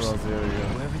vamos nós.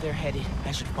 Wherever they're headed,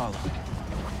 I should follow.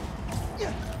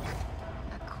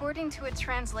 According to a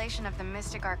translation of the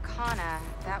Mystic Arcana,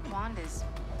 that wand is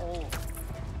old.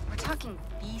 We're talking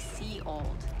BC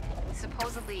old.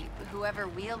 Supposedly, whoever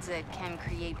wields it can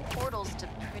create portals to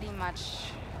pretty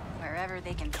much wherever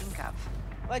they can think of.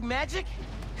 Like magic?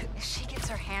 If she gets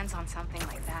her hands on something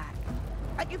like that.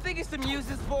 I can think of some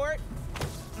uses for it.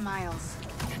 Miles,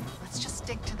 let's just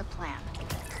stick to the plan.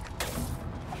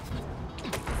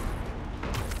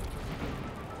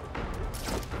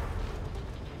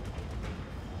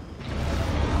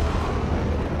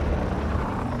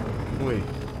 Ui.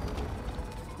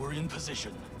 We're in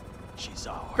position. She's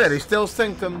ours. Espera, isto é o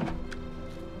Sanctum.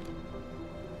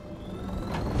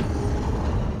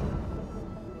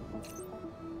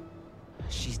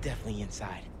 She's definitely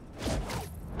inside.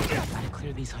 Gotta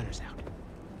clear these hunters out.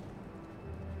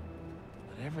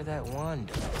 Whatever that wand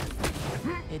does,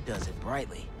 it does it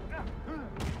brightly.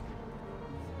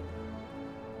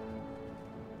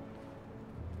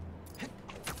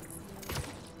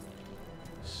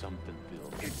 Something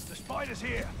feels. It's the spiders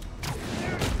here.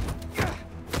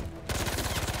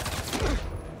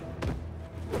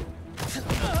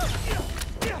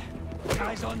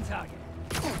 Eyes on target.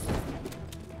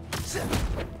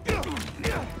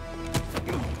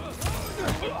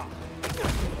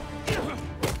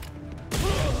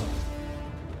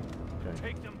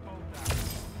 Take them both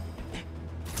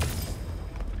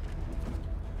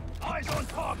out. Eyes on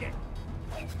target.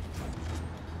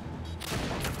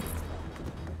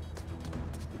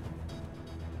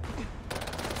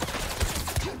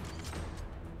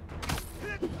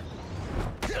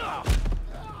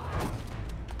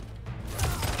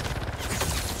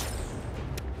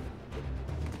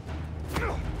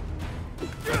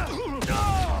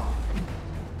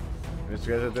 Estes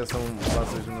gajos até são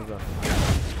fáceis de mudar.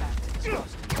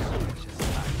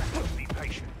 Be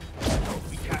patient.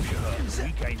 We capture her.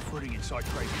 We gain footing inside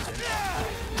Kraven's empire.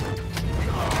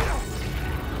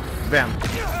 Bam!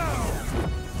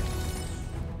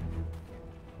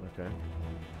 Okay.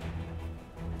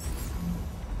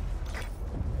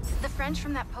 The French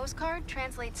from that postcard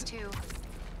translates to,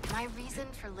 "My reason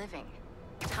for living.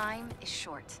 Time is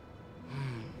short."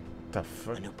 The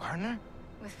fuck? A new partner?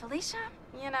 With Felicia,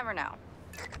 you never know.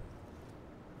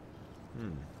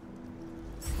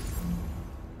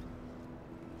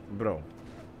 Bro.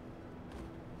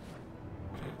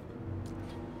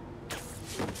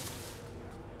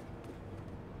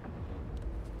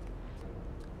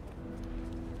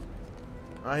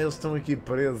 Ah, eles estão aqui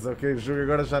presos, ok? O jogo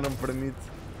agora já não permite.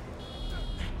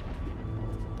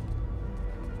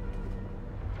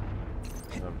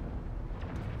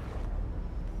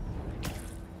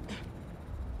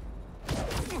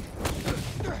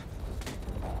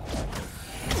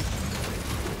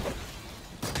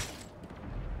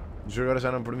 O jogo agora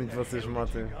já não permite vocês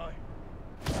matem.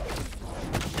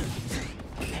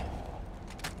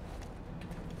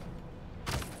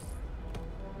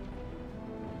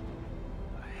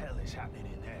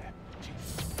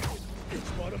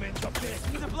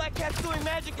 Either Black Cat's doing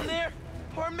magic in there,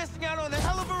 or I'm missing out on a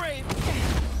hell of a raid.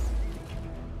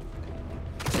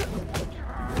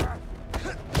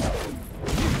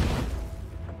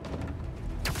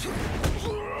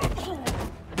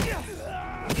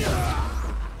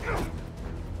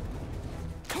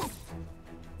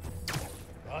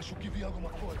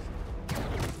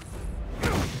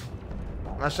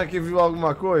 Acha que viu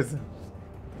alguma coisa?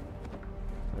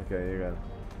 Ok, you got it.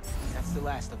 That's the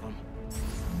last of them.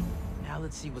 Now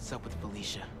let's see what's up with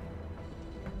Felicia.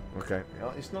 Ok,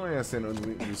 isto não é a cena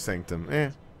do Sanctum,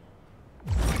 é?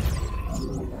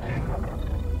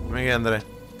 Como é que é, André?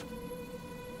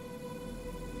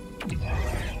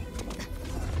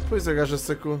 Pois a gaja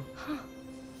sacou.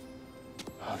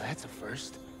 Oh, that's a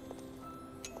first.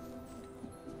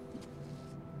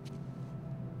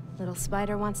 Little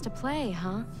spider wants to play,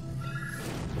 huh?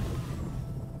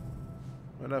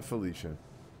 Olha a Felicia.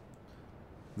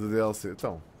 Do DLC.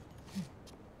 Então.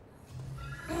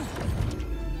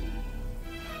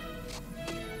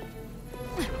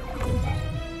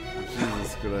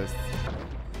 Jesus Christ.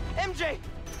 MJ!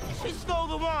 She stole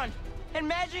the wand! And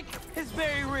magic is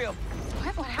very real.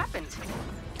 What happened?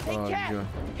 Hey, Oh, Cat! God.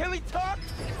 Can we talk?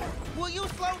 Will you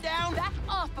slow down? Back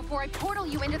off before I portal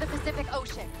you into the Pacific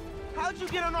Ocean. How'd you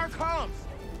get on our comms?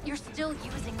 You're still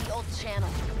using the old channel.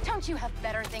 Don't you have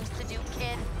better things to do,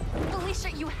 kid?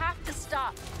 Felicia, you have to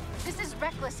stop. This is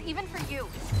reckless, even for you.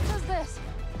 Who's this?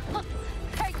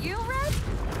 Are you Red?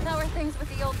 How are things with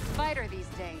the old spider these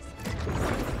days?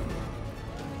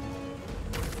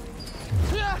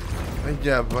 Ai,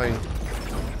 já bem.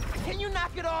 Can you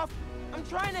knock it off? I'm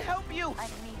trying to help you. I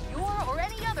don't need your or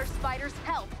any other spider's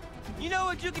help. You know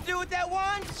what you can do with that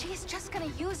wand? She's just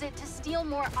gonna use it to steal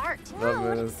more art.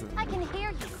 Rude. I can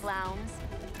hear you, clowns.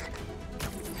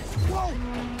 Whoa!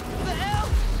 The hell?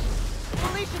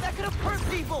 Felicia, that could have hurt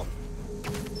people!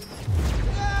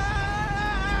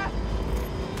 Ah!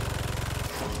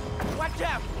 Watch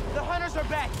out! The hunters are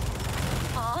back!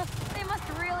 Aw, they must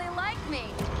really like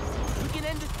me. We can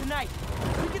end this tonight.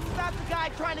 We can stop the guy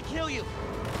trying to kill you.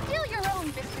 Steal your own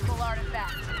mystical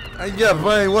artifact. Ai, já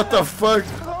bem, what the fuck?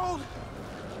 Cold!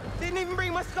 Didn't even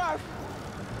bring my scarf!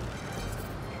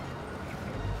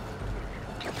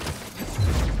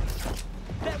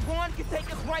 one can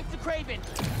take us right to Kraven.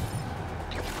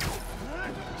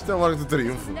 Isto é o arco do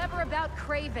triunfo. It's never about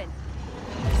Kraven.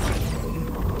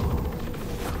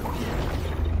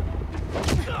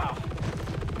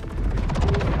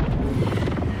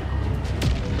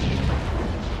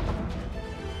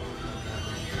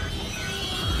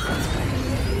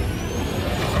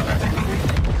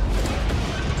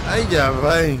 Ai, já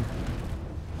bem.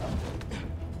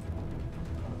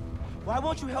 Why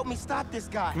won't you help me stop this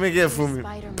guy? Como é que é, Fúmio?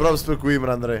 Provas para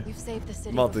Coimbra, André.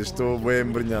 Malta, estou bem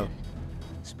embrenhado.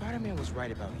 Spider-Man was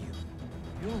right about you.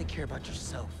 You only care about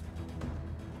yourself.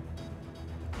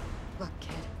 Look,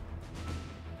 kid.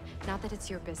 Not that it's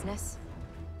your business.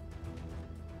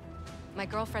 My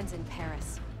girlfriend's in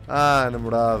Paris. Ah,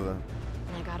 namorada.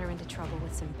 And I got her into trouble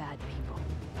with some bad people.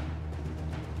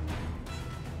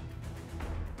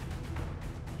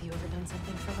 Have you ever done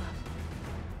something for love?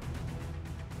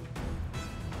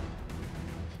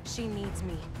 She needs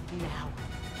me now.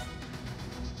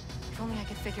 If only I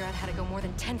could figure out how to go more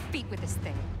than 10 feet with this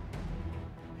thing.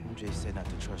 MJ said not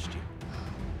to trust you.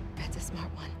 That's a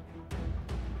smart one.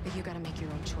 But you gotta make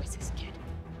your own choices, kid.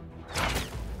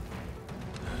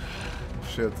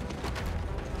 Shit.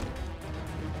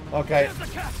 Okay.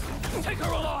 Take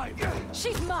her alive!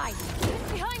 She's mine!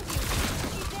 Behind you!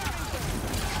 She's there!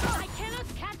 I cannot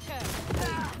catch her!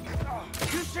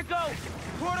 You should go!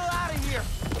 Portal out of here!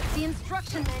 The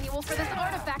instruction manual for this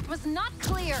artifact was not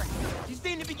clear. You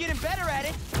seem to be getting better at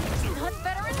it. Not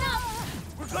better enough.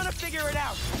 We're gonna figure it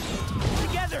out.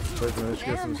 Together.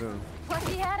 What's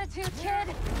the attitude,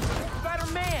 kid?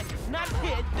 Spider-Man, not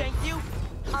kid, thank you.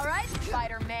 All right,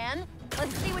 Spider-Man.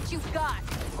 Let's see what you've got.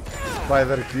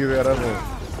 Spider-Kid era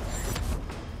bom.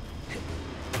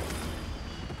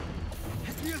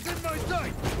 He is in my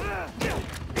sight!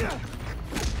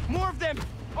 More of them!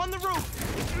 On the roof!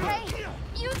 Hey,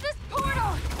 use this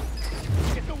portal!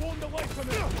 Get the wound away from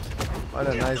him!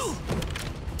 Olha, nice.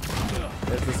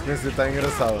 Esta sequência está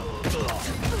engraçada.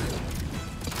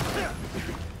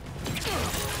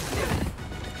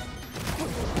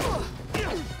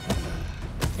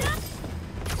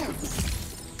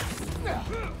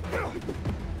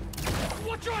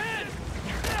 Watch your head!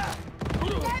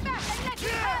 Stand back and let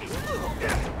your head!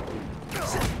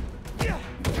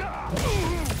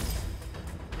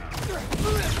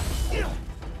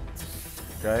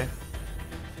 Ok.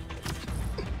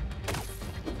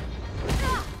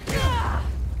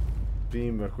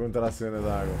 Pimba, contra a cena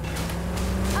da água.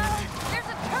 There's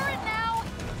a turret now!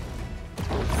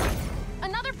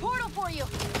 Another portal for you!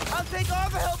 I'll take all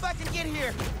the help I can get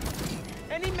here!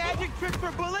 Any magic tricks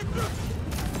for bullets?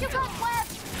 You got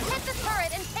webs! Hit the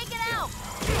turret and take it out!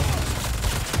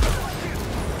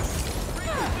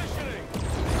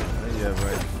 Yeah,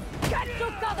 right. Get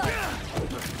to cover!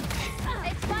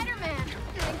 Hey, Spider-Man!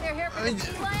 Think they're here for the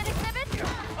sea lion exhibit?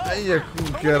 Ai, é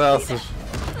com caraças.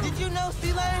 Did you know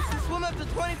sea lions can swim up to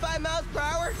 25 miles per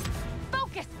hour?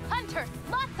 Focus! Hunters!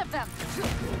 Lots of them!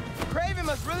 Kraven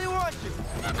must really want you.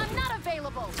 I'm not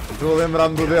available! Estou a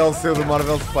lembrar-me do DLC do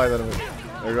Marvel Spider-Man.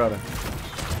 Agora.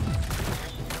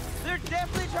 They're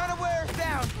definitely trying to wear us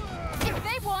down. If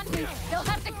they want me, they'll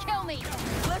have to kill me!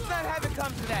 Let's not have it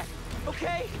come to that,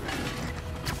 okay?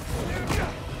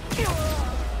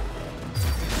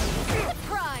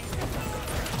 Surprise!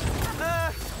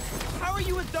 How are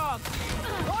you with dogs?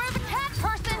 Or the cat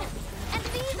person! And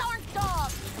these aren't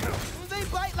dogs! They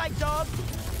bite like dogs.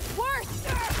 Worse!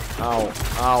 Au,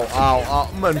 au, au,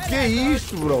 au. Mano, que é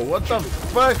isto, bro? What the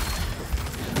fuck?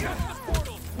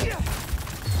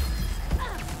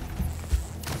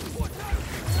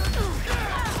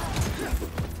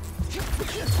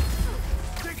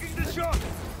 Taking the shot!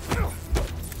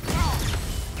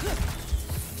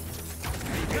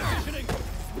 Positioning!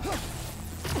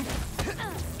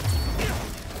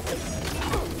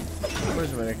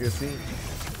 Pois, mano, é que assim.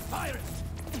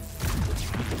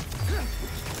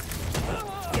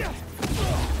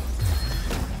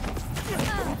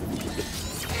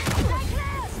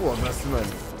 Foda-se,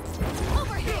 mano.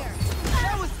 Over here!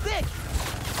 That was sick!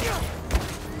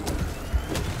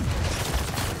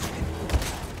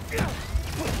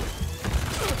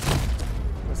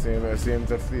 Assim é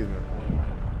muito fedido, mano.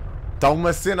 Está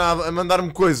uma cena a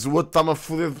mandar-me coisas, o outro está-me a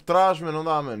foder por trás, mas não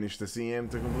dá, mano. Isto assim é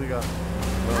muito complicado.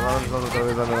 Vamos lá outra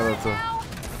vez à merda toda.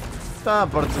 Tá, a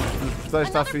parte dos portais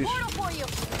está fixe.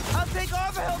 I'll take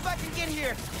all the help I can get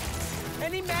here.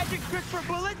 Any magic tricks for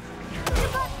bullets? You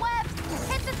got webs!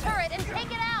 Hit the turret and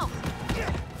take it out!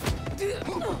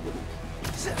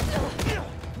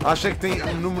 Achei que tem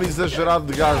um número exagerado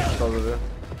de gajos, estás a ver?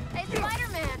 Hey,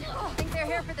 Spider-Man! Think they're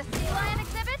here for the sea lion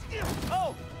exhibit?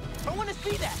 Oh, I want to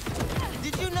see that.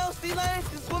 Did you know sea lions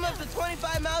can swim up up to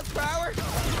 25 miles per hour?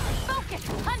 Focus!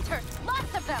 Hunters!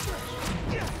 Lots of them!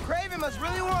 Kraven must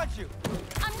really want you.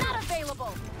 I'm not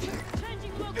available!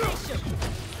 Changing location!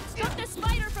 Stop the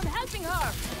spider from helping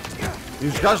her! E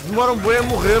os gajos demoram bem a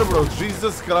morrer, bro.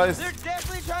 Jesus Christ. They're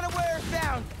definitely trying to wear us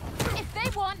down. If they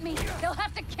want me, they'll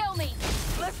have to kill me!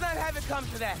 Let's not have it come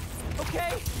to that,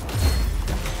 okay?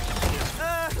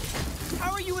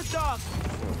 How are you with dogs?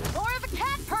 More of a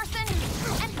cat person!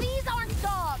 And these aren't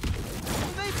dogs!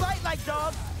 They bite like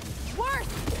dogs. Worse!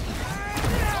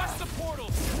 Watch the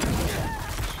portal!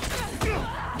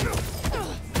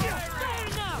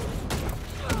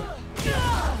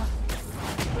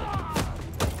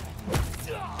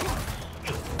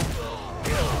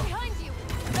 Behind you!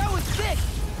 That was sick!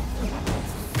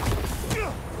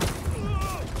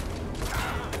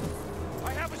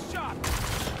 I have a shot!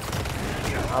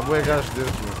 Há bué gajos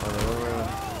desses, meu.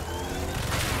 Olha.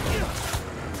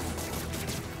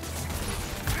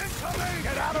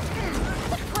 Get out of here!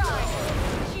 The crime!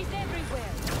 She's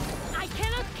everywhere! I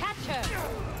cannot catch her!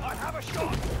 I have a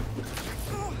shot!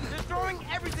 They're throwing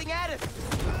everything at us!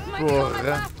 Might be on my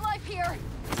last life here!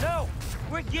 No!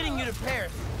 We're getting you to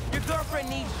Paris! Your girlfriend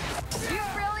needs you! You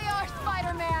really are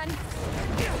Spider-Man!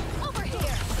 Over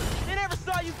here! They never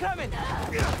saw you coming!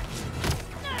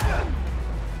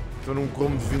 Estou num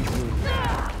combo de 21.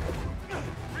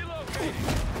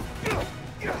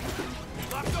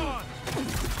 Locked on!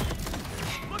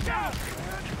 Look out!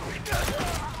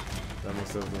 Já não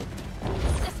sei bem.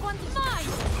 This one's mine!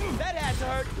 That had to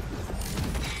hurt!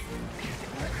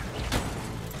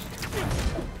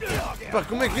 Pá,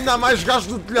 como é que ainda há mais gajos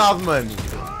do telhado, mano?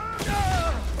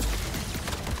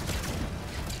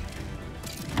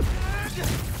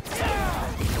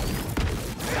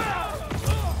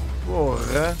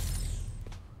 Porra!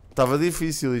 Estava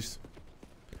difícil isto.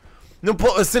 Não,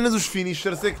 a cena dos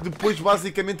finishers é que depois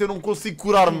basicamente eu não consigo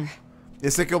curar-me.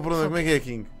 Esse é que é o problema. Como é que é,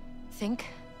 King? Think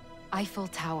Eiffel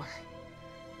Tower.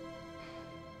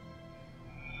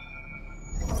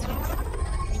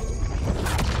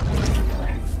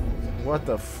 What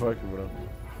the fuck, bro?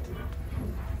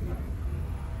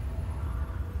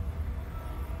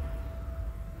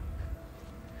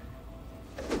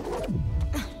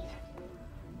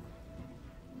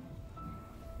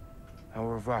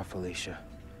 Au revoir, Felicia.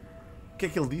 O que é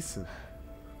que ele disse?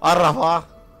 Arravá!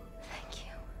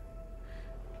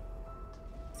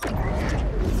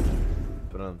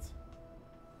 Pronto.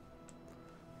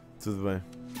 Tudo bem.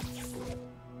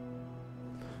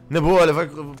 Na boa, olha, vai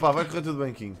correr tudo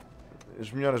bem, King.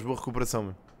 As melhoras, boa recuperação,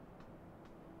 meu.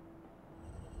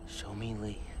 Show me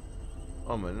Lee.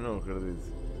 Oh, mano, não acredito.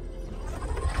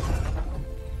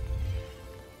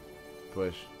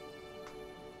 Pois.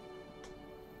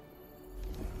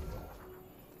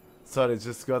 Sorry,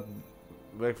 just got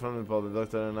back from Nepal. The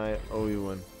doctor and I owe you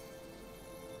one.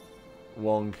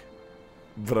 Wong.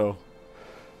 Bro.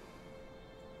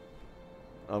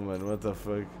 Oh, mano, what the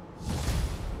fuck.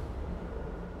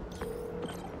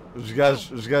 Os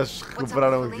gajos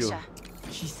recuperaram aquilo.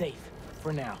 She's safe,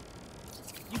 for now.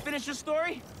 You finished your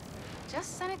story?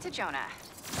 Just send it to Jonah.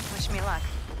 Wish me luck.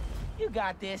 You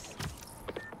got this.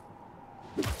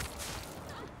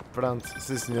 Pronto,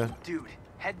 sim senhor. Dude,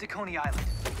 head to Coney Island.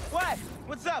 What?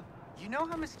 What's up? You know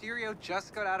how Mysterio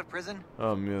just got out of prison?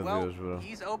 Oh, meu Well, Deus, bro.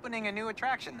 he's opening a new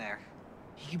attraction there.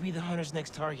 He could be the Hunter's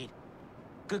next target.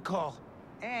 Good call.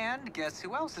 And guess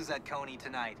who else is at Coney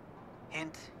tonight?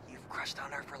 Hint, you've crushed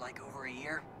on her for like over a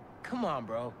year. Come on,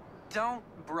 bro. Don't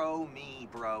bro me,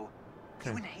 bro.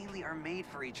 You and Haley are made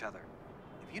for each other.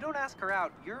 If you don't ask her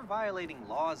out, you're violating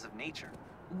laws of nature.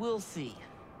 We'll see.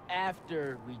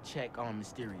 After we check on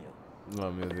Mysterio.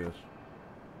 Oh, meu Deus.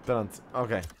 Pronto,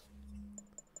 ok.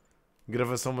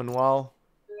 Gravação manual.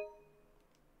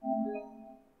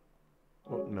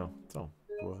 Oh, não, então,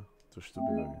 porra, estou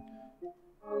estúpido aqui.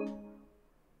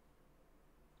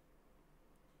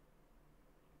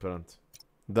 Pronto.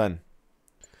 Done.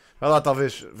 Vai lá,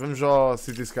 talvez. Vamos ao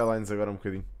City Skylines agora um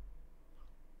bocadinho.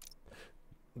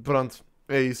 Pronto,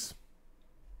 é isso.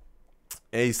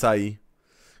 É isso aí.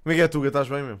 Como é que é, Tuga? Estás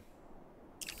bem, meu?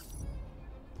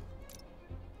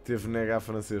 Teve nega a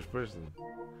francês, pois.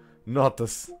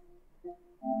 Nota-se.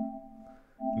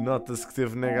 Nota-se que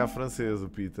teve nega a francês, o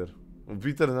Peter. O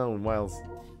Peter não, o Miles.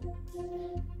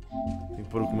 Tenho que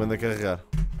pôr o comando a carregar.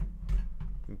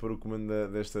 Tenho que pôr o comando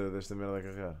desta merda a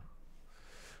carregar.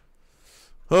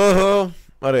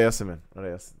 Ora é essa, mano. Ora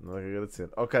é essa. Não é que agradecer.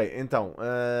 Ok, então.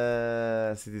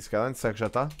 City Skylines, será que já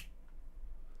está?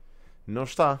 Não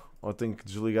está. Ou tenho que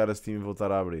desligar a Steam e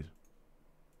voltar a abrir?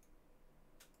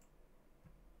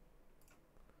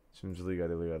 Deixa-me desligar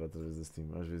e ligar outra vez a Steam.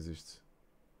 Às vezes isto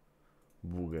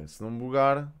Buga. Se não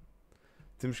bugar,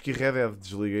 temos que ir Red Dead.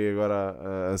 Desliguei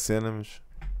agora a cena, mas...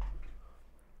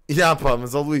 Pá,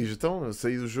 mas ó Luís, então eu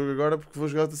saí do jogo agora porque vou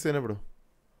jogar outra cena, bro.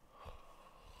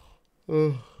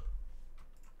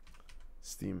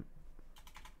 Steam.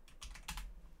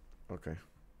 Ok.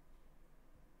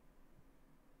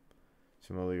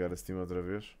 Deixa-me ligar a Steam outra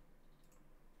vez.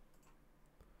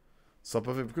 Só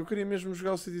para ver, porque eu queria mesmo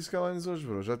jogar o City Skylines hoje,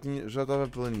 bro. Já estava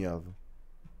planeado.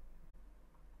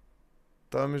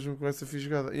 Estava mesmo com essa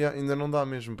fisgada. Ainda não dá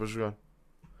mesmo para jogar.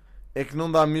 É que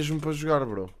não dá mesmo para jogar,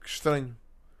 bro. Que estranho.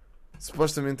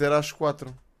 Supostamente era às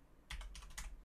 4.